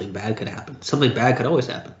is something bad could happen. Something bad could always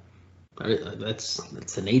happen. Right? That's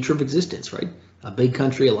the nature of existence, right? A big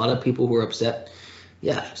country, a lot of people who are upset.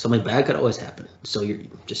 Yeah, something bad could always happen. So you're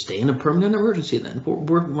just stay in a permanent emergency. Then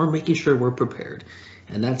we're making sure we're prepared,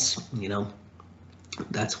 and that's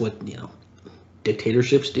that's what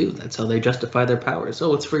dictatorships do. That's how they justify their power.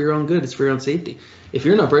 So it's for your own good. It's for your own safety. If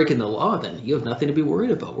you're not breaking the law, then you have nothing to be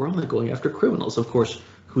worried about. We're only going after criminals. Of course,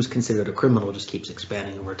 who's considered a criminal just keeps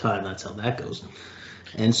expanding over time. That's how that goes.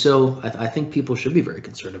 And so I think people should be very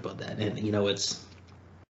concerned about that. And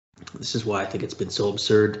this is why I think it's been so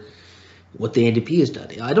absurd what the NDP has done.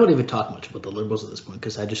 I don't even talk much about the Liberals at this point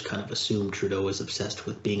because I just kind of assume Trudeau is obsessed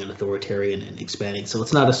with being an authoritarian and expanding. So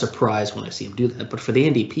it's not a surprise when I see him do that. But for the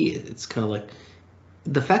NDP, it's kind of like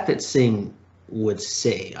the fact that Singh would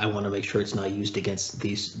say, I want to make sure it's not used against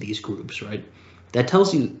these groups, right? That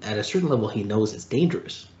tells you at a certain level he knows it's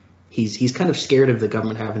dangerous. He's kind of scared of the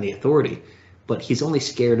government having the authority, but he's only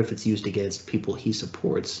scared if it's used against people he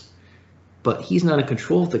supports. But he's not in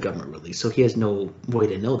control of the government really, so he has no way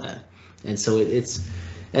to know that. And so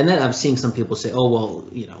and then I'm seeing some people say, oh, well,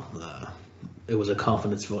 it was a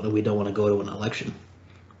confidence vote and we don't want to go to an election.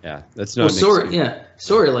 Yeah, that's not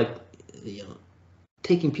sorry,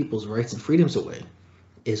 taking people's rights and freedoms away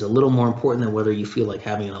is a little more important than whether you feel like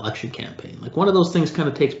having an election campaign. Like one of those things kind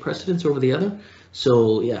of takes precedence over the other.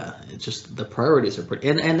 So yeah, it's just the priorities are pretty.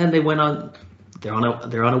 And then they went on. They're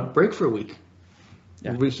on a break for a week.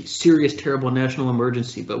 Yeah. Really serious, terrible national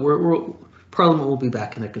emergency. But Parliament will be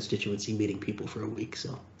back in their constituency meeting people for a week.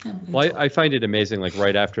 So. Yeah, well, I find it amazing. Like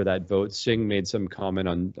right after that vote, Singh made some comment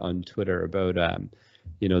on Twitter about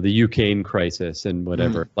the Ukraine crisis and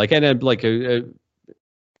whatever. Like and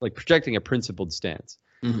like projecting a principled stance.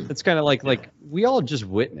 Mm-hmm. It's kind of like we all just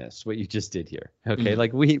witnessed what you just did here. Okay,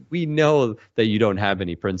 like we know that you don't have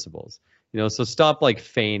any principles. So stop like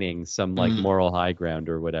feigning some like moral high ground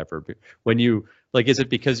or whatever. When you is it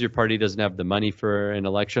because your party doesn't have the money for an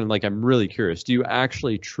election? Like I'm really curious. Do you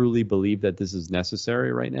actually truly believe that this is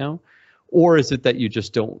necessary right now, or is it that you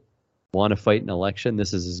just don't want to fight an election?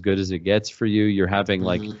 This is as good as it gets for you. You're having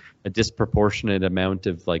like a disproportionate amount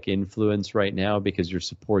of like influence right now because your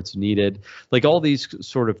support's needed. Like all these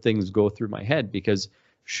sort of things go through my head because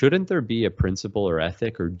shouldn't there be a principle or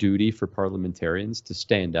ethic or duty for parliamentarians to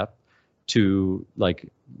stand up to like,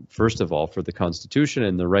 first of all, for the Constitution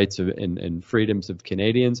and the rights of and freedoms of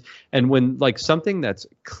Canadians. And when like something that's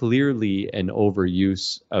clearly an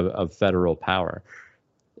overuse of federal power,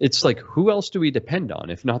 it's like, who else do we depend on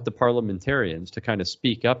if not the parliamentarians to kind of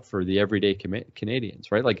speak up for the everyday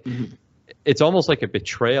Canadians, right? Like, it's almost like a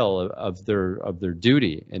betrayal of their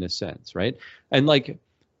duty in a sense, right? And like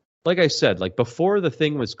I said, like before the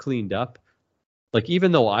thing was cleaned up, like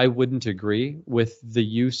even though I wouldn't agree with the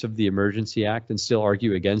use of the Emergency Act and still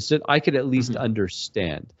argue against it, I could at least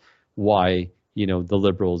understand why the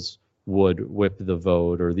Liberals would whip the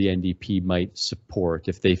vote or the NDP might support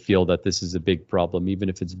if they feel that this is a big problem, even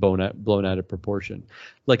if it's blown out of proportion.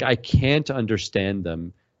 Like I can't understand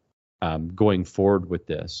them going forward with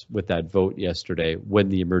that vote yesterday when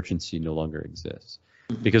the emergency no longer exists.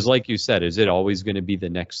 Because like you said, is it always going to be the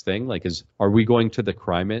next thing? Like are we going to the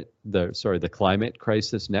climate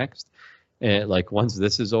crisis next? And like once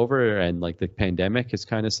this is over and like the pandemic has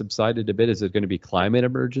kind of subsided a bit, is it going to be climate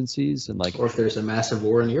emergencies and like, or if there's a massive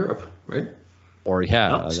war in Europe, right? Or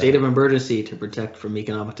state of emergency to protect from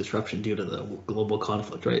economic disruption due to the global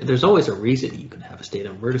conflict, right? There's always a reason you can have a state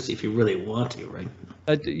of emergency if you really want to, right?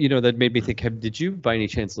 That made me think. Did you by any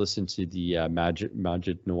chance listen to the Majid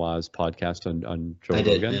Nawaz podcast on Joe Rogan?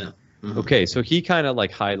 I did, yeah. Mm-hmm. Okay, so he kind of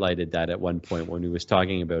like highlighted that at one point when he was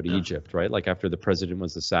talking about Egypt, right? Like after the president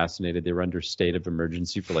was assassinated, they were under state of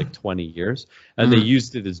emergency for like 20 years, and they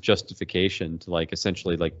used it as justification to like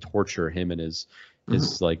essentially like torture him and his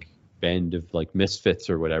like band of like misfits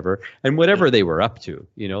or whatever, and whatever they were up to,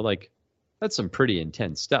 like that's some pretty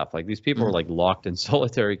intense stuff. Like these people were like locked in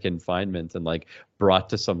solitary confinement and like brought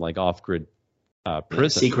to some like off-grid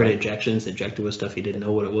prison. Secret injections, injected with stuff he didn't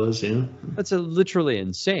know what it was. That's literally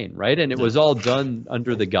insane, right? And it was all done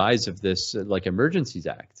under the guise of this like Emergencies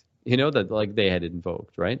Act, that like they had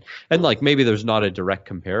invoked, right? And like maybe there's not a direct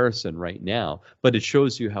comparison right now, but it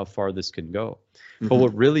shows you how far this can go. But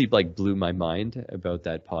what really like blew my mind about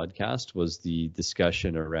that podcast was the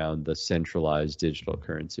discussion around the centralized digital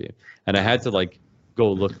currency. And I had to like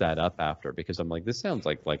go look that up after, because I'm like, this sounds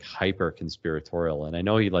like hyper conspiratorial. And I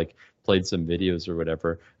know he like played some videos or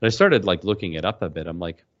whatever. And I started like looking it up a bit. I'm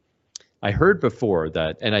like, I heard before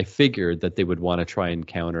that, and I figured that they would want to try and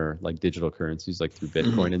counter like digital currencies like through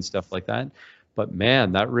Bitcoin and stuff like that. But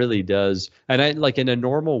man, that really does. And I like in a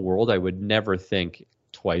normal world, I would never think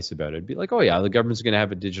twice about it. It'd be like, oh yeah, the government's going to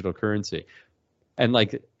have a digital currency. And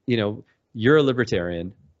like, you know, you're a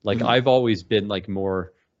libertarian. Like I've always been like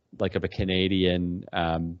more like of a Canadian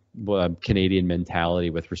Canadian mentality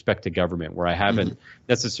with respect to government, where I haven't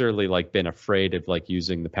necessarily like been afraid of like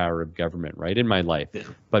using the power of government right in my life. Yeah.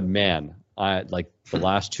 But man, I like the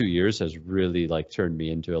last 2 years has really like turned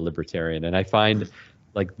me into a libertarian. And I find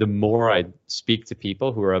like the more I speak to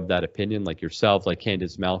people who are of that opinion, like yourself, like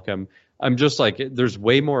Candace Malcolm, I'm just like, there's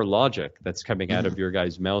way more logic that's coming out of your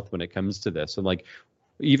guys' mouth when it comes to this. And like,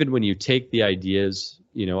 even when you take the ideas,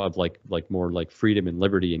 you know, of like more like freedom and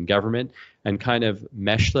liberty in government and kind of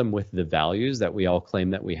mesh them with the values that we all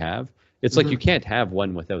claim that we have, it's like you can't have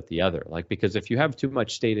one without the other. Like, because if you have too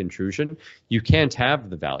much state intrusion, you can't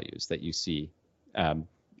have the values that you see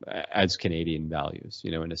as Canadian values,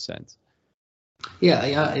 you know, in a sense.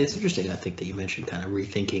 Yeah, it's interesting. I think that you mentioned kind of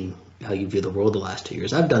rethinking how you view the world the last 2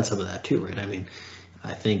 years. I've done some of that too, right? I mean,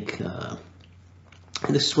 I think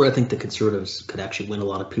and this is where I think the Conservatives could actually win a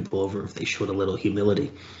lot of people over if they showed a little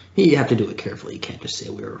humility. You have to do it carefully. You can't just say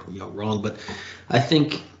we were wrong. But I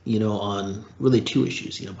think, on really two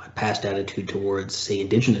issues, my past attitude towards, say,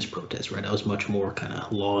 Indigenous protests, right? I was much more kind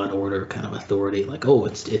of law and order kind of authority, like, oh,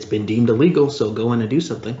 it's been deemed illegal, so go in and do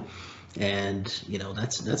something. And,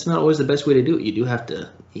 that's not always the best way to do it. You do have to,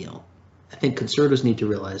 I think Conservatives need to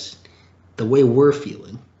realize the way we're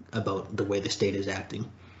feeling about the way the state is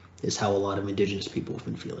acting is how a lot of Indigenous people have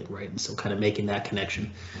been feeling, right? And so kind of making that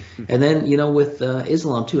connection. And then, with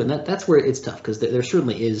Islam too, and that's where it's tough, because there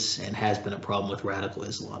certainly is and has been a problem with radical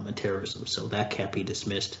Islam and terrorism, so that can't be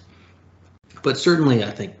dismissed. But certainly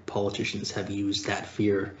I think politicians have used that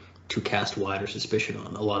fear to cast wider suspicion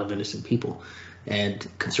on a lot of innocent people. And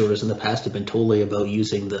Conservatives in the past have been totally about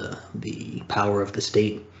using the power of the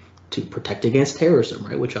state to protect against terrorism,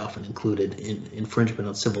 right? Which often included infringement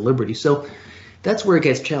on civil liberties. So that's where it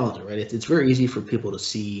gets challenging, right? It's very easy for people to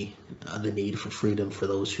see the need for freedom for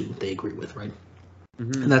those who they agree with, right?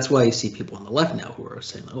 Mm-hmm. And that's why you see people on the left now who are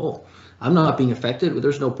saying, oh, I'm not being affected, but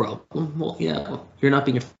there's no problem. Well, yeah, you're not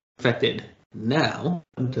being affected now.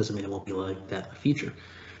 It doesn't mean it won't be like that in the future.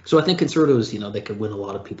 So I think Conservatives, they could win a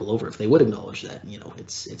lot of people over if they would acknowledge that,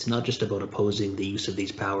 it's not just about opposing the use of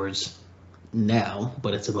these powers now,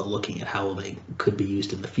 but it's about looking at how they could be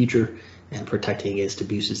used in the future and protecting against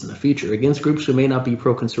abuses in the future against groups who may not be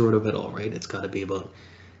pro-conservative at all, right? It's got to be about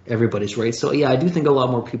everybody's rights. So yeah, I do think a lot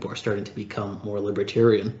more people are starting to become more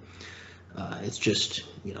libertarian. It's just,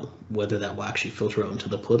 whether that will actually filter out into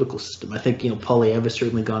the political system. I think, Poilievre has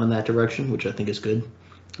certainly gone in that direction, which I think is good.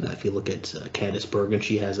 If you look at Candice Bergen,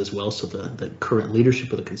 she has as well. So the current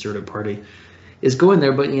leadership of the Conservative Party is going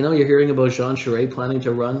there. But, you're hearing about Jean Charest planning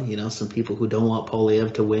to run, some people who don't want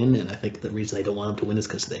Poilievre to win. And I think the reason they don't want him to win is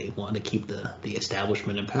because they want to keep the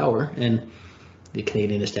establishment in power. And the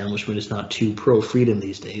Canadian establishment is not too pro-freedom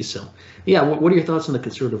these days. So, yeah, what are your thoughts on the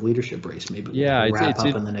Conservative leadership race? Maybe we'll wrap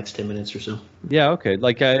up in the next 10 minutes or so. Yeah, okay.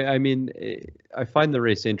 Like, I mean, I find the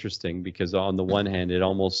race interesting because on the one hand, it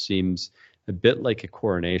almost seems a bit like a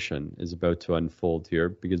coronation is about to unfold here,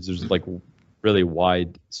 because there's like really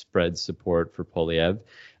widespread support for Poilievre.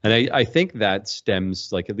 And I think that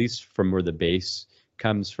stems, like, at least from where the base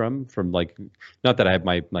comes from like, not that I have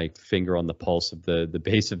my finger on the pulse of the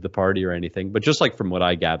base of the party or anything, but just like from what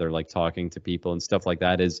I gather, like talking to people and stuff like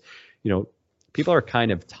that, is, people are kind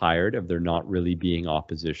of tired of there not really being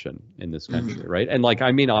opposition in this country, right? And like,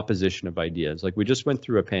 I mean opposition of ideas. Like, we just went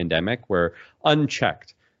through a pandemic where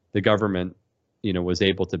unchecked, the government, was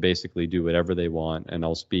able to basically do whatever they want. And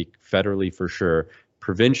I'll speak federally for sure.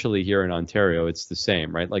 Provincially here in Ontario, it's the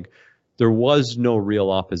same, right? Like, there was no real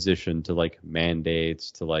opposition to like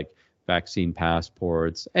mandates, to like vaccine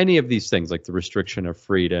passports, any of these things, like the restriction of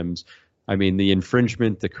freedoms. I mean,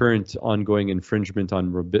 the current ongoing infringement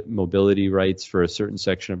on mobility rights for a certain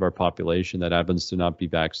section of our population that happens to not be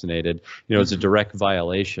vaccinated, it's a direct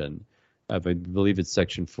violation of, I believe it's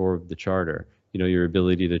Section 4 of the Charter, your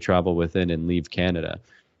ability to travel within and leave Canada,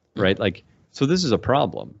 right? Like, so this is a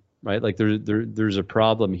problem, right? Like, there's a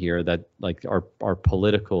problem here that like our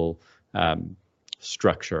political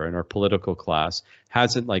structure and our political class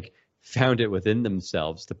hasn't like found it within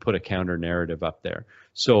themselves to put a counter narrative up there.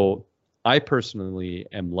 So I personally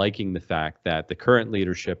am liking the fact that the current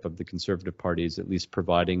leadership of the Conservative Party is at least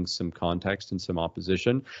providing some context and some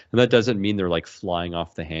opposition. And that doesn't mean they're like flying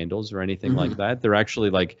off the handles or anything like that. They're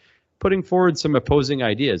actually like putting forward some opposing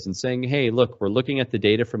ideas and saying, hey, look, we're looking at the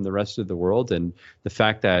data from the rest of the world, and the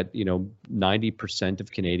fact that, 90%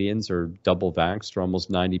 of Canadians are double vaxxed, or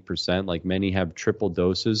almost 90%, like many have triple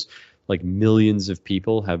doses. Like millions of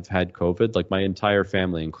people have had COVID. Like my entire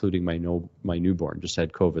family, including my newborn, just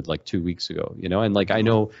had COVID like 2 weeks ago. And like I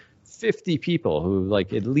know 50 people who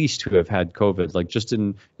like at least who have had COVID, like just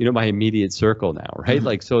in my immediate circle now, right?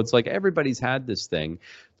 Like so it's like everybody's had this thing.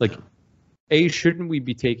 Like A, shouldn't we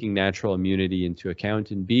be taking natural immunity into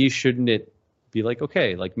account? And B, shouldn't it be like,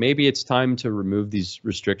 okay, like maybe it's time to remove these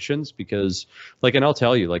restrictions? Because like, and I'll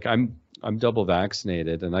tell you, like I'm double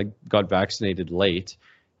vaccinated, and I got vaccinated late.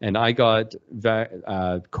 And I got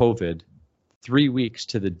COVID 3 weeks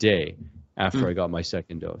to the day after I got my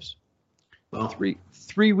second dose. Well,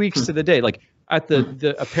 three weeks to the day, like at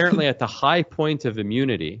the apparently at the high point of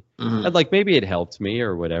immunity. And like maybe it helped me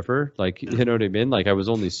or whatever. Like, you know what I mean? Like I was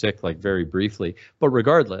only sick like very briefly. But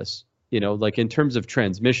regardless, like in terms of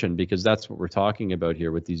transmission, because that's what we're talking about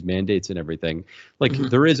here with these mandates and everything, like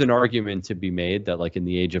there is an argument to be made that like in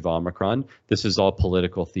the age of Omicron, this is all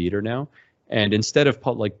political theater now. And instead of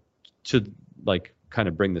kind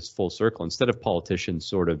of bring this full circle, instead of politicians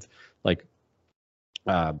sort of like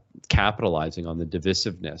capitalizing on the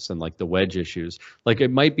divisiveness and like the wedge issues, like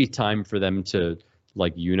it might be time for them to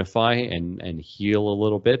like unify and heal a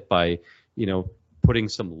little bit by, putting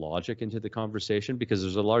some logic into the conversation, because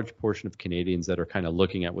there's a large portion of Canadians that are kind of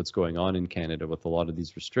looking at what's going on in Canada with a lot of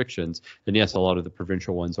these restrictions. And yes, a lot of the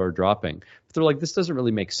provincial ones are dropping, but they're like, this doesn't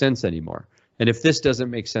really make sense anymore. And if this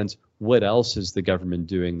doesn't make sense, what else is the government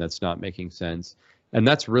doing that's not making sense? And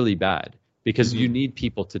that's really bad, because you need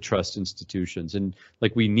people to trust institutions. And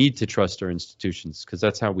like we need to trust our institutions, because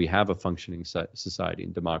that's how we have a functioning society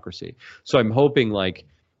and democracy. So I'm hoping like,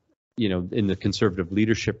 in the Conservative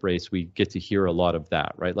leadership race, we get to hear a lot of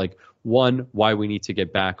that, right? Like one, why we need to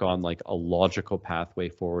get back on like a logical pathway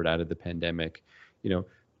forward out of the pandemic.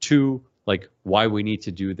 Two, like why we need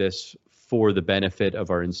to do this for the benefit of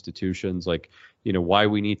our institutions, like, why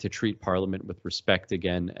we need to treat Parliament with respect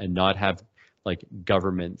again and not have like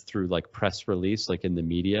government through like press release, like in the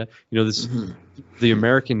media. The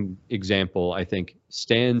American example, I think,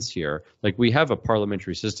 stands here. Like we have a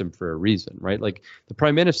parliamentary system for a reason, right? Like the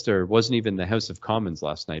Prime Minister wasn't even in the House of Commons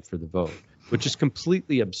last night for the vote, which is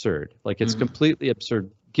completely absurd. Like it's completely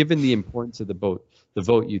absurd given the importance of the vote.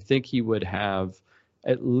 You'd think he would have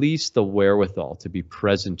at least the wherewithal to be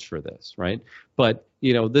present for this, right? But,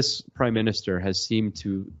 this Prime Minister has seemed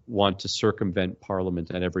to want to circumvent Parliament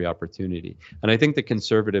at every opportunity. And I think the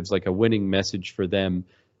Conservatives, like a winning message for them,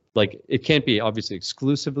 like it can't be obviously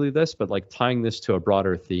exclusively this, but like tying this to a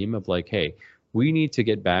broader theme of like, hey, we need to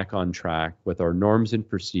get back on track with our norms and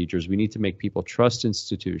procedures. We need to make people trust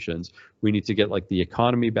institutions. We need to get like the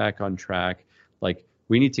economy back on track. Like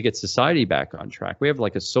we need to get society back on track. We have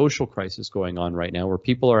like a social crisis going on right now where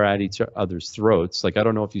people are at each other's throats. Like, I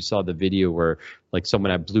don't know if you saw the video where like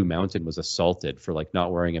someone at Blue Mountain was assaulted for like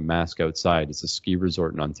not wearing a mask outside. It's a ski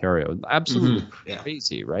resort in Ontario. Absolutely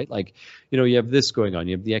crazy, right? Like, you have this going on.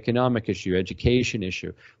 You have the economic issue, education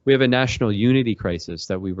issue. We have a national unity crisis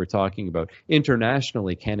that we were talking about.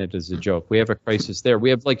 Internationally, Canada's a joke. We have a crisis there. We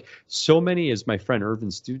have like so many, as my friend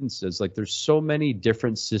Irvin Student says, like there's so many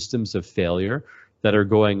different systems of failure that are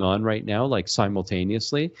going on right now, like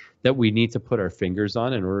simultaneously, that we need to put our fingers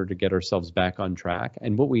on in order to get ourselves back on track.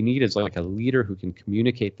 And what we need is like a leader who can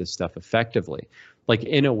communicate this stuff effectively, like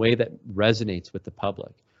in a way that resonates with the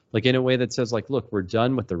public, like in a way that says like, look, we're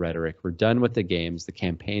done with the rhetoric, we're done with the games, the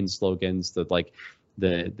campaign slogans,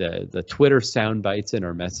 the Twitter sound bites in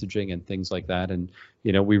our messaging and things like that. And,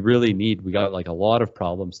 we got like a lot of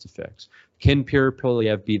problems to fix. Can Pierre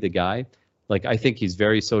Poilievre be the guy? Like, I think he's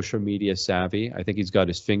very social media savvy. I think he's got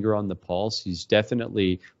his finger on the pulse. He's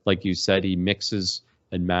definitely, like you said, he mixes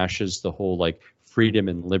and mashes the whole like freedom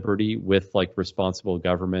and liberty with like responsible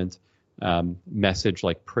government message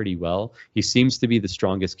like pretty well. He seems to be the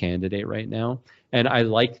strongest candidate right now. And I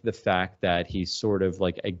like the fact that he's sort of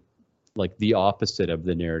like the opposite of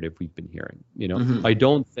the narrative we've been hearing. I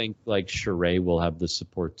don't think like Charest will have the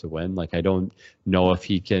support to win. Like, I don't know if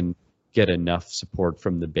he can get enough support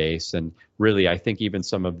from the base. And really, I think even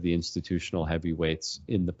some of the institutional heavyweights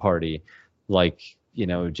in the party, like,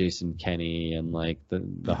 Jason Kenney and like the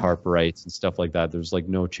Harperites and stuff like that, there's like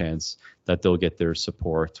no chance that they'll get their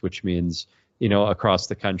support, which means, across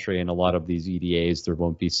the country and a lot of these EDAs, there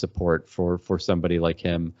won't be support for somebody like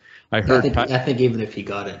him. I Yeah, heard. I think even if he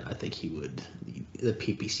got it, I think he would. The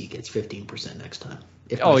PPC gets 15% next time.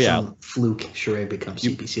 If Oh by yeah, some fluke Charest becomes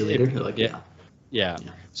CPC leader, you're like, yeah, yeah.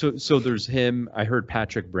 yeah. So there's him. I heard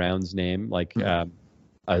Patrick Brown's name like a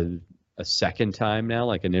second time now.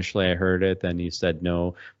 Like initially I heard it, then he said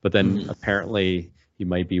no, but then apparently he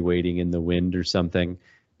might be waiting in the wind or something.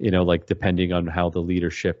 Like depending on how the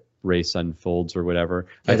leadership race unfolds or whatever.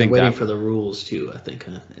 Yeah, I think they're waiting for the rules too. I think,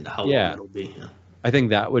 and how long yeah, it'll be. Yeah. I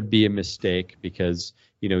think that would be a mistake because,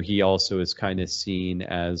 he also is kind of seen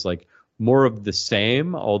as like more of the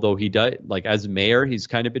same, although he does like as mayor, he's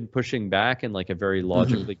kind of been pushing back in like a very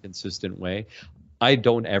logically consistent way. I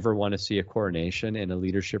don't ever want to see a coronation in a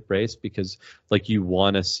leadership race because like you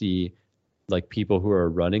want to see like people who are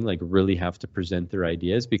running like really have to present their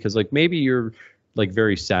ideas because like maybe you're like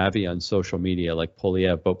very savvy on social media like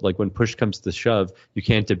Polyev, but like when push comes to shove, you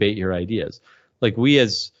can't debate your ideas. Like we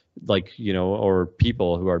as like, or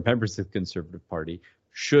people who are members of the Conservative Party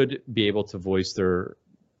should be able to voice their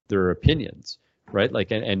opinions, right?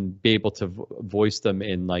 Like, and be able to voice them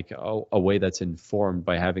in like a way that's informed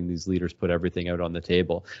by having these leaders put everything out on the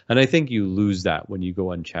table. And I think you lose that when you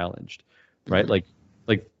go unchallenged, right? Like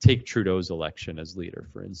take Trudeau's election as leader,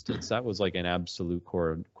 for instance. That was like an absolute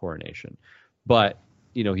coronation. But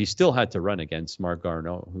he still had to run against Marc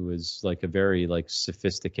Garneau, who is like a very like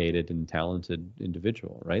sophisticated and talented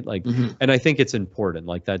individual, right? Like, and I think it's important,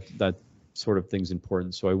 like that sort of thing's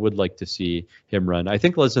important. So I would like to see him run. I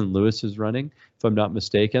think Leslie Lewis is running, if I'm not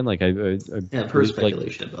mistaken. Like I've heard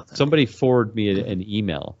speculation about that. Somebody forwarded me an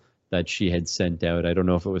email that she had sent out. I don't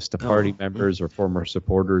know if it was to party members or former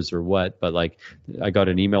supporters or what, but like I got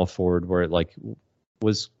an email forward where it like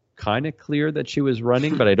was kind of clear that she was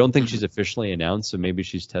running, but I don't think she's officially announced. So maybe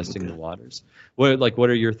she's testing the waters. What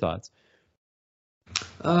are your thoughts?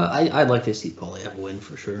 I'd like to see Polyev win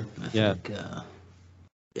for sure. I think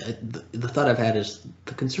the thought I've had is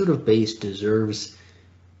the Conservative base deserves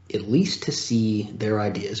at least to see their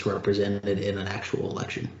ideas represented in an actual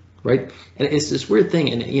election, right? And it's this weird thing,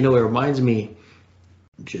 and it reminds me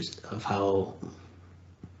just of how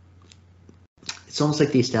it's almost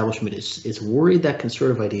like the establishment is worried that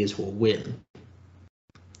conservative ideas will win,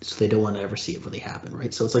 so they don't want to ever see it really happen,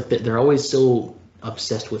 right? So it's like they're always so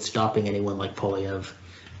obsessed with stopping anyone like Polyev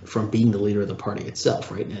from being the leader of the party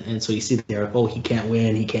itself, right? And so you see there, he can't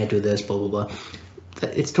win, he can't do this, blah, blah, blah.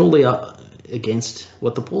 It's totally against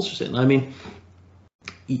what the polls are saying. I mean,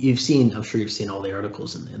 I'm sure you've seen all the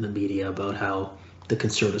articles in the media about how the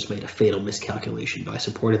Conservatives made a fatal miscalculation by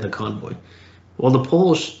supporting the convoy. Well, the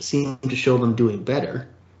polls seem to show them doing better,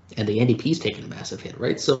 and the NDP's taken a massive hit,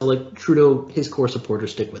 right? So, like, Trudeau, his core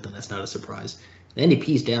supporters stick with him. That's not a surprise. The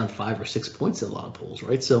NDP's down 5 or 6 points in a lot of polls,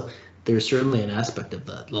 right? So there's certainly an aspect of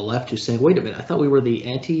the left who's saying, wait a minute, I thought we were the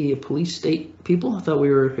anti-police state people. I thought we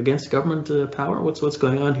were against government power. What's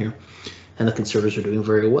going on here? And the Conservatives are doing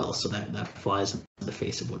very well. So that flies in the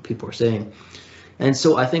face of what people are saying. And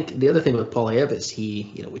so I think the other thing with Polyev is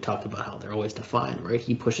we talked about how they're always defined, right?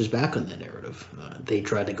 He pushes back on that narrative. They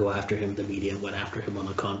tried to go after him, the media went after him on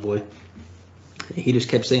the convoy. He just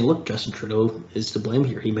kept saying, look, Justin Trudeau is to blame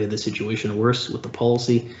here. He made the situation worse with the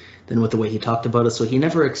policy than with the way he talked about it. So he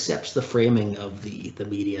never accepts the framing of the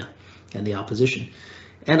media and the opposition.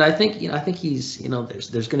 And I think he's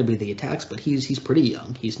there's going to be the attacks, but he's pretty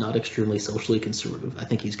young. He's not extremely socially conservative. I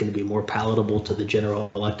think he's going to be more palatable to the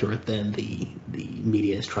general electorate than the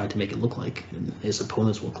media is trying to make it look like, and his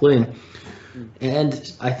opponents will claim.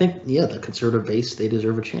 And I think the Conservative base, they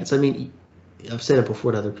deserve a chance. I mean, I've said it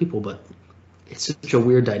before to other people, but it's such a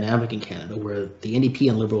weird dynamic in Canada where the NDP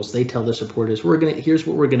and Liberals, they tell their supporters, here's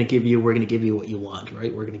what we're going to give you. We're going to give you what you want,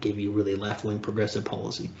 right? We're going to give you really left-wing progressive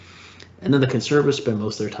policy. And then the Conservatives spend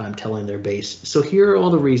most of their time telling their base, so here are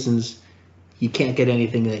all the reasons you can't get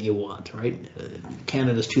anything that you want, right?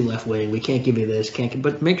 Canada's too left-wing. We can't give you this.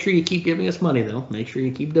 But make sure you keep giving us money, though. Make sure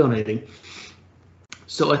you keep donating.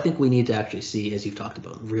 So I think we need to actually see, as you've talked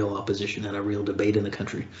about, real opposition and a real debate in the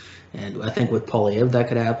country. And I think with Polyev that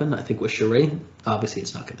could happen. I think with Charest, obviously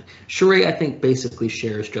it's not going to. Charest, I think, basically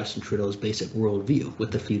shares Justin Trudeau's basic worldview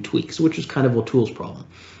with a few tweaks, which is kind of O'Toole's problem.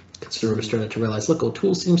 Conservatives started to realize, look,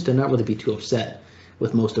 O'Toole seems to not really be too upset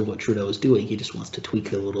with most of what Trudeau is doing. He just wants to tweak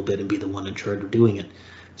it a little bit and be the one in charge of doing it.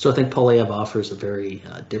 So I think Polyev offers a very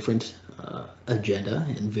different agenda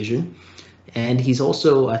and vision. And he's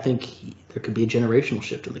also, I think, there could be a generational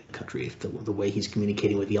shift in the country if the way he's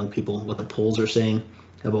communicating with young people, what the polls are saying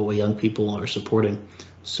about what young people are supporting.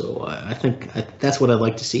 So I think that's what I'd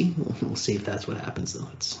like to see. We'll see if that's what happens, though.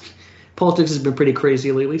 politics has been pretty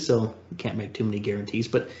crazy lately, so we can't make too many guarantees.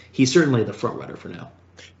 But he's certainly the front runner for now.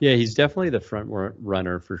 Yeah, he's definitely the front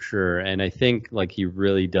runner for sure. And I think like he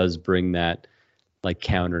really does bring that like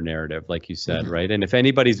counter narrative, like you said, Mm-hmm. right? And if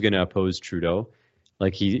anybody's going to oppose Trudeau,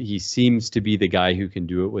 like he seems to be the guy who can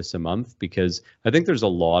do it with some umph, because I think there's a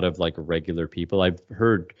lot of like regular people I've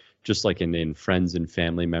heard just like in friends and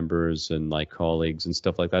family members and like colleagues and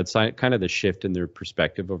stuff like that. It's kind of the shift in their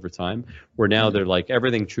perspective over time, where now Mm-hmm. they're like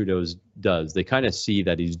everything Trudeau does, they kind of see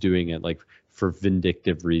that he's doing it like for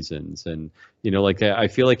vindictive reasons. And like I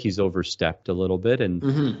feel like he's overstepped a little bit, and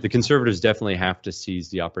Mm-hmm. the Conservatives definitely have to seize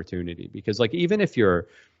the opportunity, because like even if you're,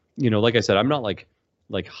 like I said, I'm not like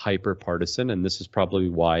hyper partisan, and this is probably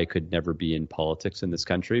why I could never be in politics in this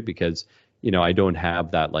country, because I don't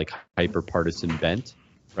have that like hyper partisan bent,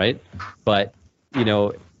 right? But you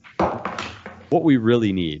know what we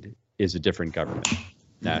really need is a different government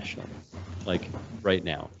nationally, like right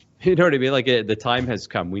now. You know what I mean? Like the time has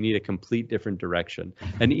come. We need a complete different direction.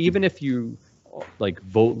 And even if you like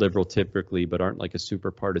vote liberal typically, but aren't like a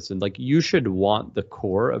super partisan, like you should want the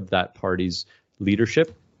core of that party's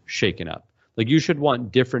leadership shaken up. Like you should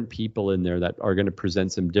want different people in there that are going to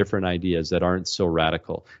present some different ideas that aren't so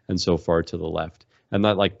radical and so far to the left. And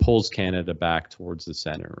that like pulls Canada back towards the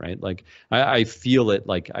center, right? Like I feel it.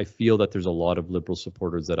 Like I feel that there's a lot of liberal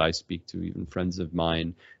supporters that I speak to, even friends of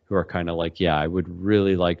mine, who are kind of like, yeah, I would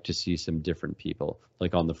really like to see some different people,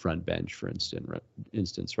 like on the front bench, for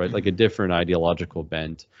instance, right? Like a different ideological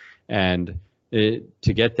bent. And to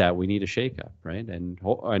get that, we need a shakeup, right? And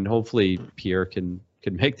hopefully Pierre can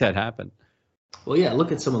make that happen. Well, yeah,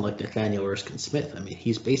 look at someone like Nathaniel Erskine Smith. I mean,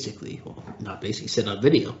 he's basically, well, not basically, said on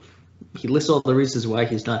video, he lists all the reasons why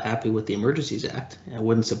he's not happy with the Emergencies Act and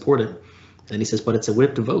wouldn't support it. Then he says, but it's a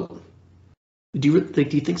whip to vote. Do you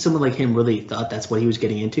think someone like him really thought that's what he was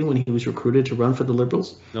getting into when he was recruited to run for the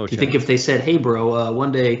Liberals? No Do you think chance. if they said, hey, bro,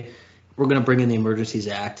 one day we're going to bring in the Emergencies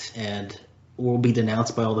Act and we'll be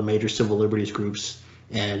denounced by all the major civil liberties groups,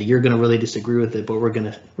 and you're going to really disagree with it, but we're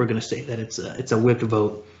gonna say that it's a whipped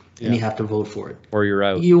vote and Yeah. you have to vote for it. Or you're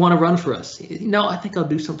out. You want to run for us? No, I think I'll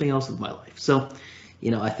do something else with my life. So,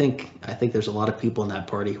 I think there's a lot of people in that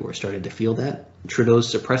party who are starting to feel that. Trudeau's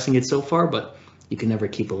suppressing it so far, but you can never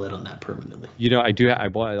keep a lid on that permanently.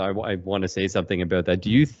 I want to say something about that.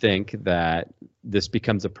 Do you think that this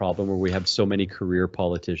becomes a problem where we have so many career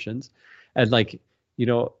politicians, and like,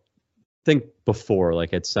 think before,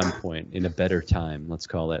 like at some point in a better time, let's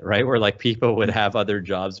call it, right, where like people would have other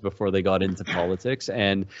jobs before they got into politics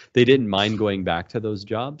and they didn't mind going back to those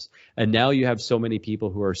jobs. And now you have so many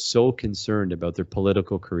people who are so concerned about their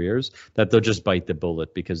political careers that they'll just bite the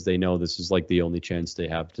bullet because they know this is like the only chance they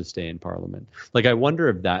have to stay in parliament. Like I wonder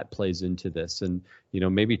if that plays into this, and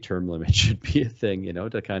maybe term limits should be a thing,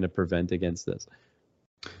 to kind of prevent against this.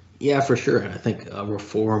 Yeah, for sure. And I think a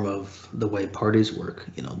reform of the way parties work,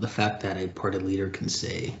 the fact that a party leader can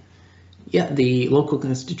say, yeah, the local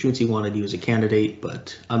constituency wanted you as a candidate,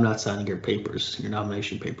 but I'm not signing your papers, your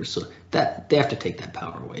nomination papers. So that they have to take that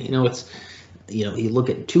power away. You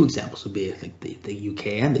look at two examples would be, I think, the UK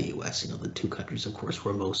and the US, the two countries, of course,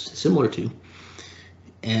 we're most similar to.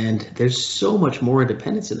 And there's so much more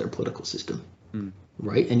independence in their political system.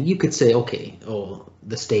 Right? And you could say, okay,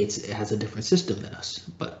 the States, it has a different system than us.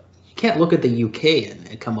 But you can't look at the UK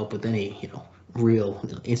and come up with any, real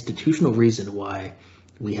institutional reason why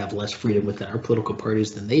we have less freedom within our political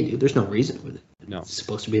parties than they do. There's no reason with it. No. It's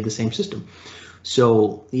supposed to be the same system.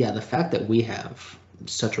 So, yeah, the fact that we have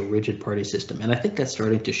such a rigid party system, and I think that's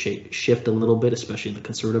starting to shift a little bit, especially in the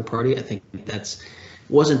Conservative Party. I think that's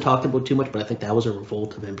wasn't talked about too much, but I think that was a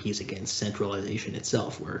revolt of MPs against centralization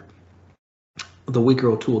itself, where the weaker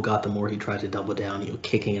O'Toole got, the more he tried to double down,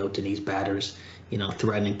 kicking out Denise Batters,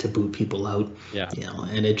 threatening to boot people out, Yeah.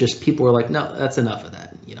 And it just, people were like, no, that's enough of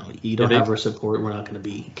that. You don't Yeah, have our support. We're not going to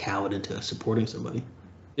be cowed into supporting somebody.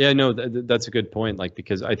 Yeah, no, that's a good point. Like,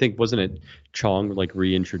 because I think, wasn't it Chong like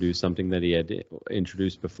reintroduced something that he had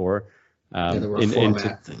introduced before? The Reform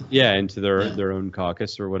Act thing. Yeah, into their own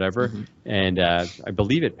caucus or whatever. Mm-hmm. And I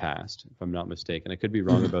believe it passed, if I'm not mistaken. I could be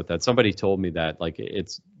wrong about that. Somebody told me that like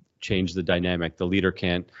it's changed the dynamic. The leader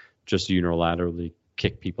can't just unilaterally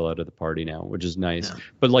kick people out of the party now, which is nice. Yeah.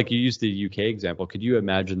 But like you used the UK example, could you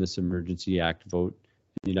imagine this Emergency Act vote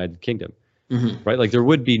in the United Kingdom? Mm-hmm. Right? Like there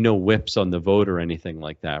would be no whips on the vote or anything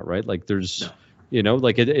like that, right? Like there's,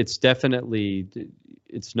 like it's definitely,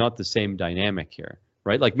 it's not the same dynamic here,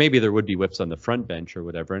 right? Like maybe there would be whips on the front bench or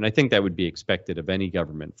whatever. And I think that would be expected of any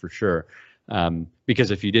government for sure.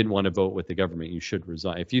 Because if you didn't want to vote with the government, you should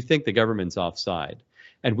resign. If you think the government's offside,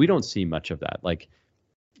 and we don't see much of that, like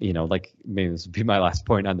like maybe this would be my last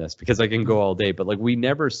point on this because I can go all day, but like we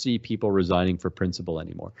never see people resigning for principle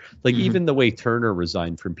anymore. Like even the way Turner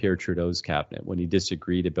resigned from Pierre Trudeau's cabinet when he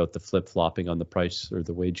disagreed about the flip-flopping on the price or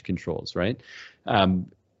the wage controls, right?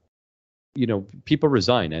 People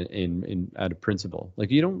resign in out of principle. Like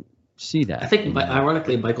you don't see that. I think,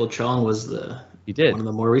 ironically, Michael Chong was he did one of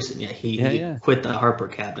the more recent. Yeah, he quit the Harper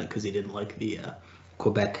cabinet because he didn't like the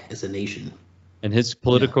Quebec as a nation. And his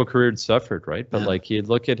political career had suffered, right? But like he'd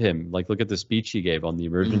look at him, like look at the speech he gave on the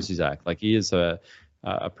Emergencies Act. Like he is a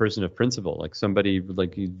person of principle, like somebody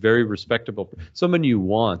like he's very respectable, someone you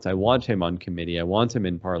want. I want him on committee. I want him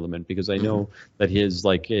in Parliament because I know that his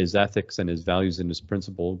ethics and his values and his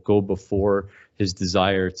principle go before his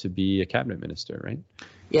desire to be a cabinet minister, right?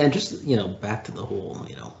 Yeah, and just back to the whole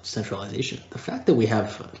centralization. The fact that we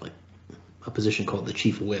have like a position called the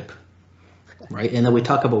chief whip, right? And then we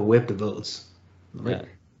talk about whipped votes. Right.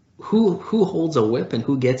 Yeah. Who holds a whip and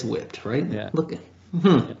who gets whipped, right? Yeah. Look at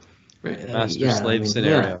right. Master slave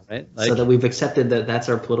scenario, right? Like, so that we've accepted that that's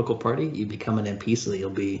our political party. You become an MP, so you'll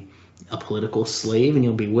be a political slave and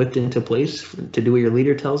you'll be whipped into place to do what your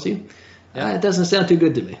leader tells you. It doesn't sound too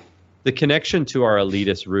good to me. The connection to our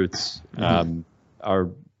elitist roots are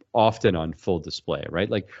often on full display, right?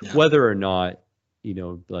 Like whether or not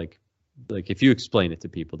like if you explain it to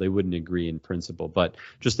people, they wouldn't agree in principle. But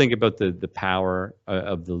just think about the power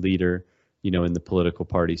of the leader, in the political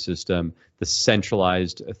party system, the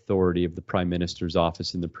centralized authority of the prime minister's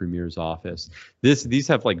office and the premier's office. These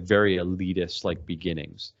have like very elitist like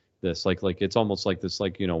beginnings. This like it's almost like this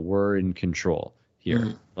we're in control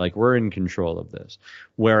here. Like we're in control of this.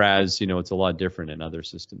 Whereas it's a lot different in other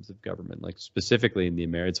systems of government. Like specifically in the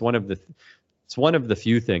It's one of the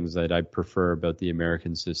few things that I prefer about the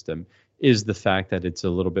American system is the fact that it's a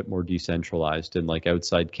little bit more decentralized and like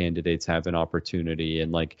outside candidates have an opportunity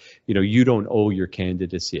and like, you don't owe your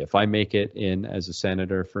candidacy. If I make it in as a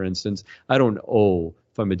senator, for instance, I don't owe,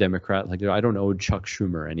 if I'm a Democrat, like, I don't owe Chuck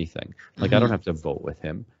Schumer anything. Like I don't have to vote with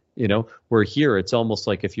him. Where here it's almost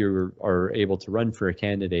like if you are able to run for a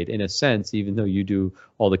candidate, in a sense, even though you do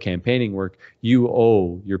all the campaigning work, you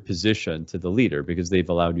owe your position to the leader because they've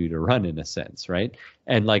allowed you to run, in a sense, right?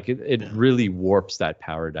 And like it really warps that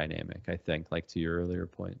power dynamic, I think, like to your earlier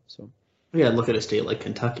point. So yeah, look at a state like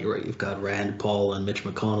Kentucky, right? You've got Rand Paul and Mitch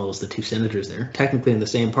McConnell as the two senators there, technically in the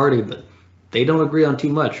same party, but they don't agree on too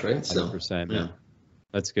much, right? So 100%, man.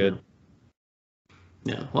 That's good.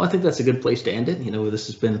 Yeah, well, I think that's a good place to end it. This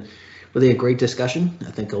has been really a great discussion. I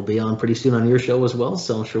think I'll be on pretty soon on your show as well,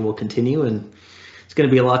 so I'm sure we'll continue. And it's going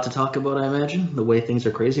to be a lot to talk about, I imagine, the way things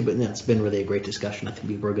are crazy. But it's been really a great discussion. I think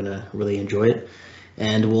people are going to really enjoy it.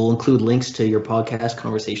 And we'll include links to your podcast,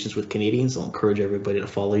 Conversations with Canadians. I'll encourage everybody to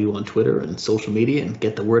follow you on Twitter and social media and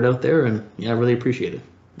get the word out there. And I really appreciate it.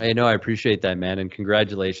 I appreciate that, man. And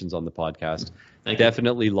congratulations on the podcast.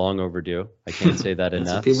 Definitely long overdue. I can't say that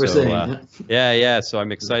enough. What people are saying. Yeah. So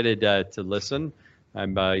I'm excited to listen. I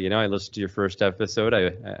listened to your first episode.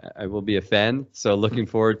 I will be a fan. So looking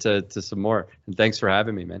forward to some more. And thanks for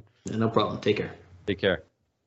having me, man. No problem. Take care. Take care.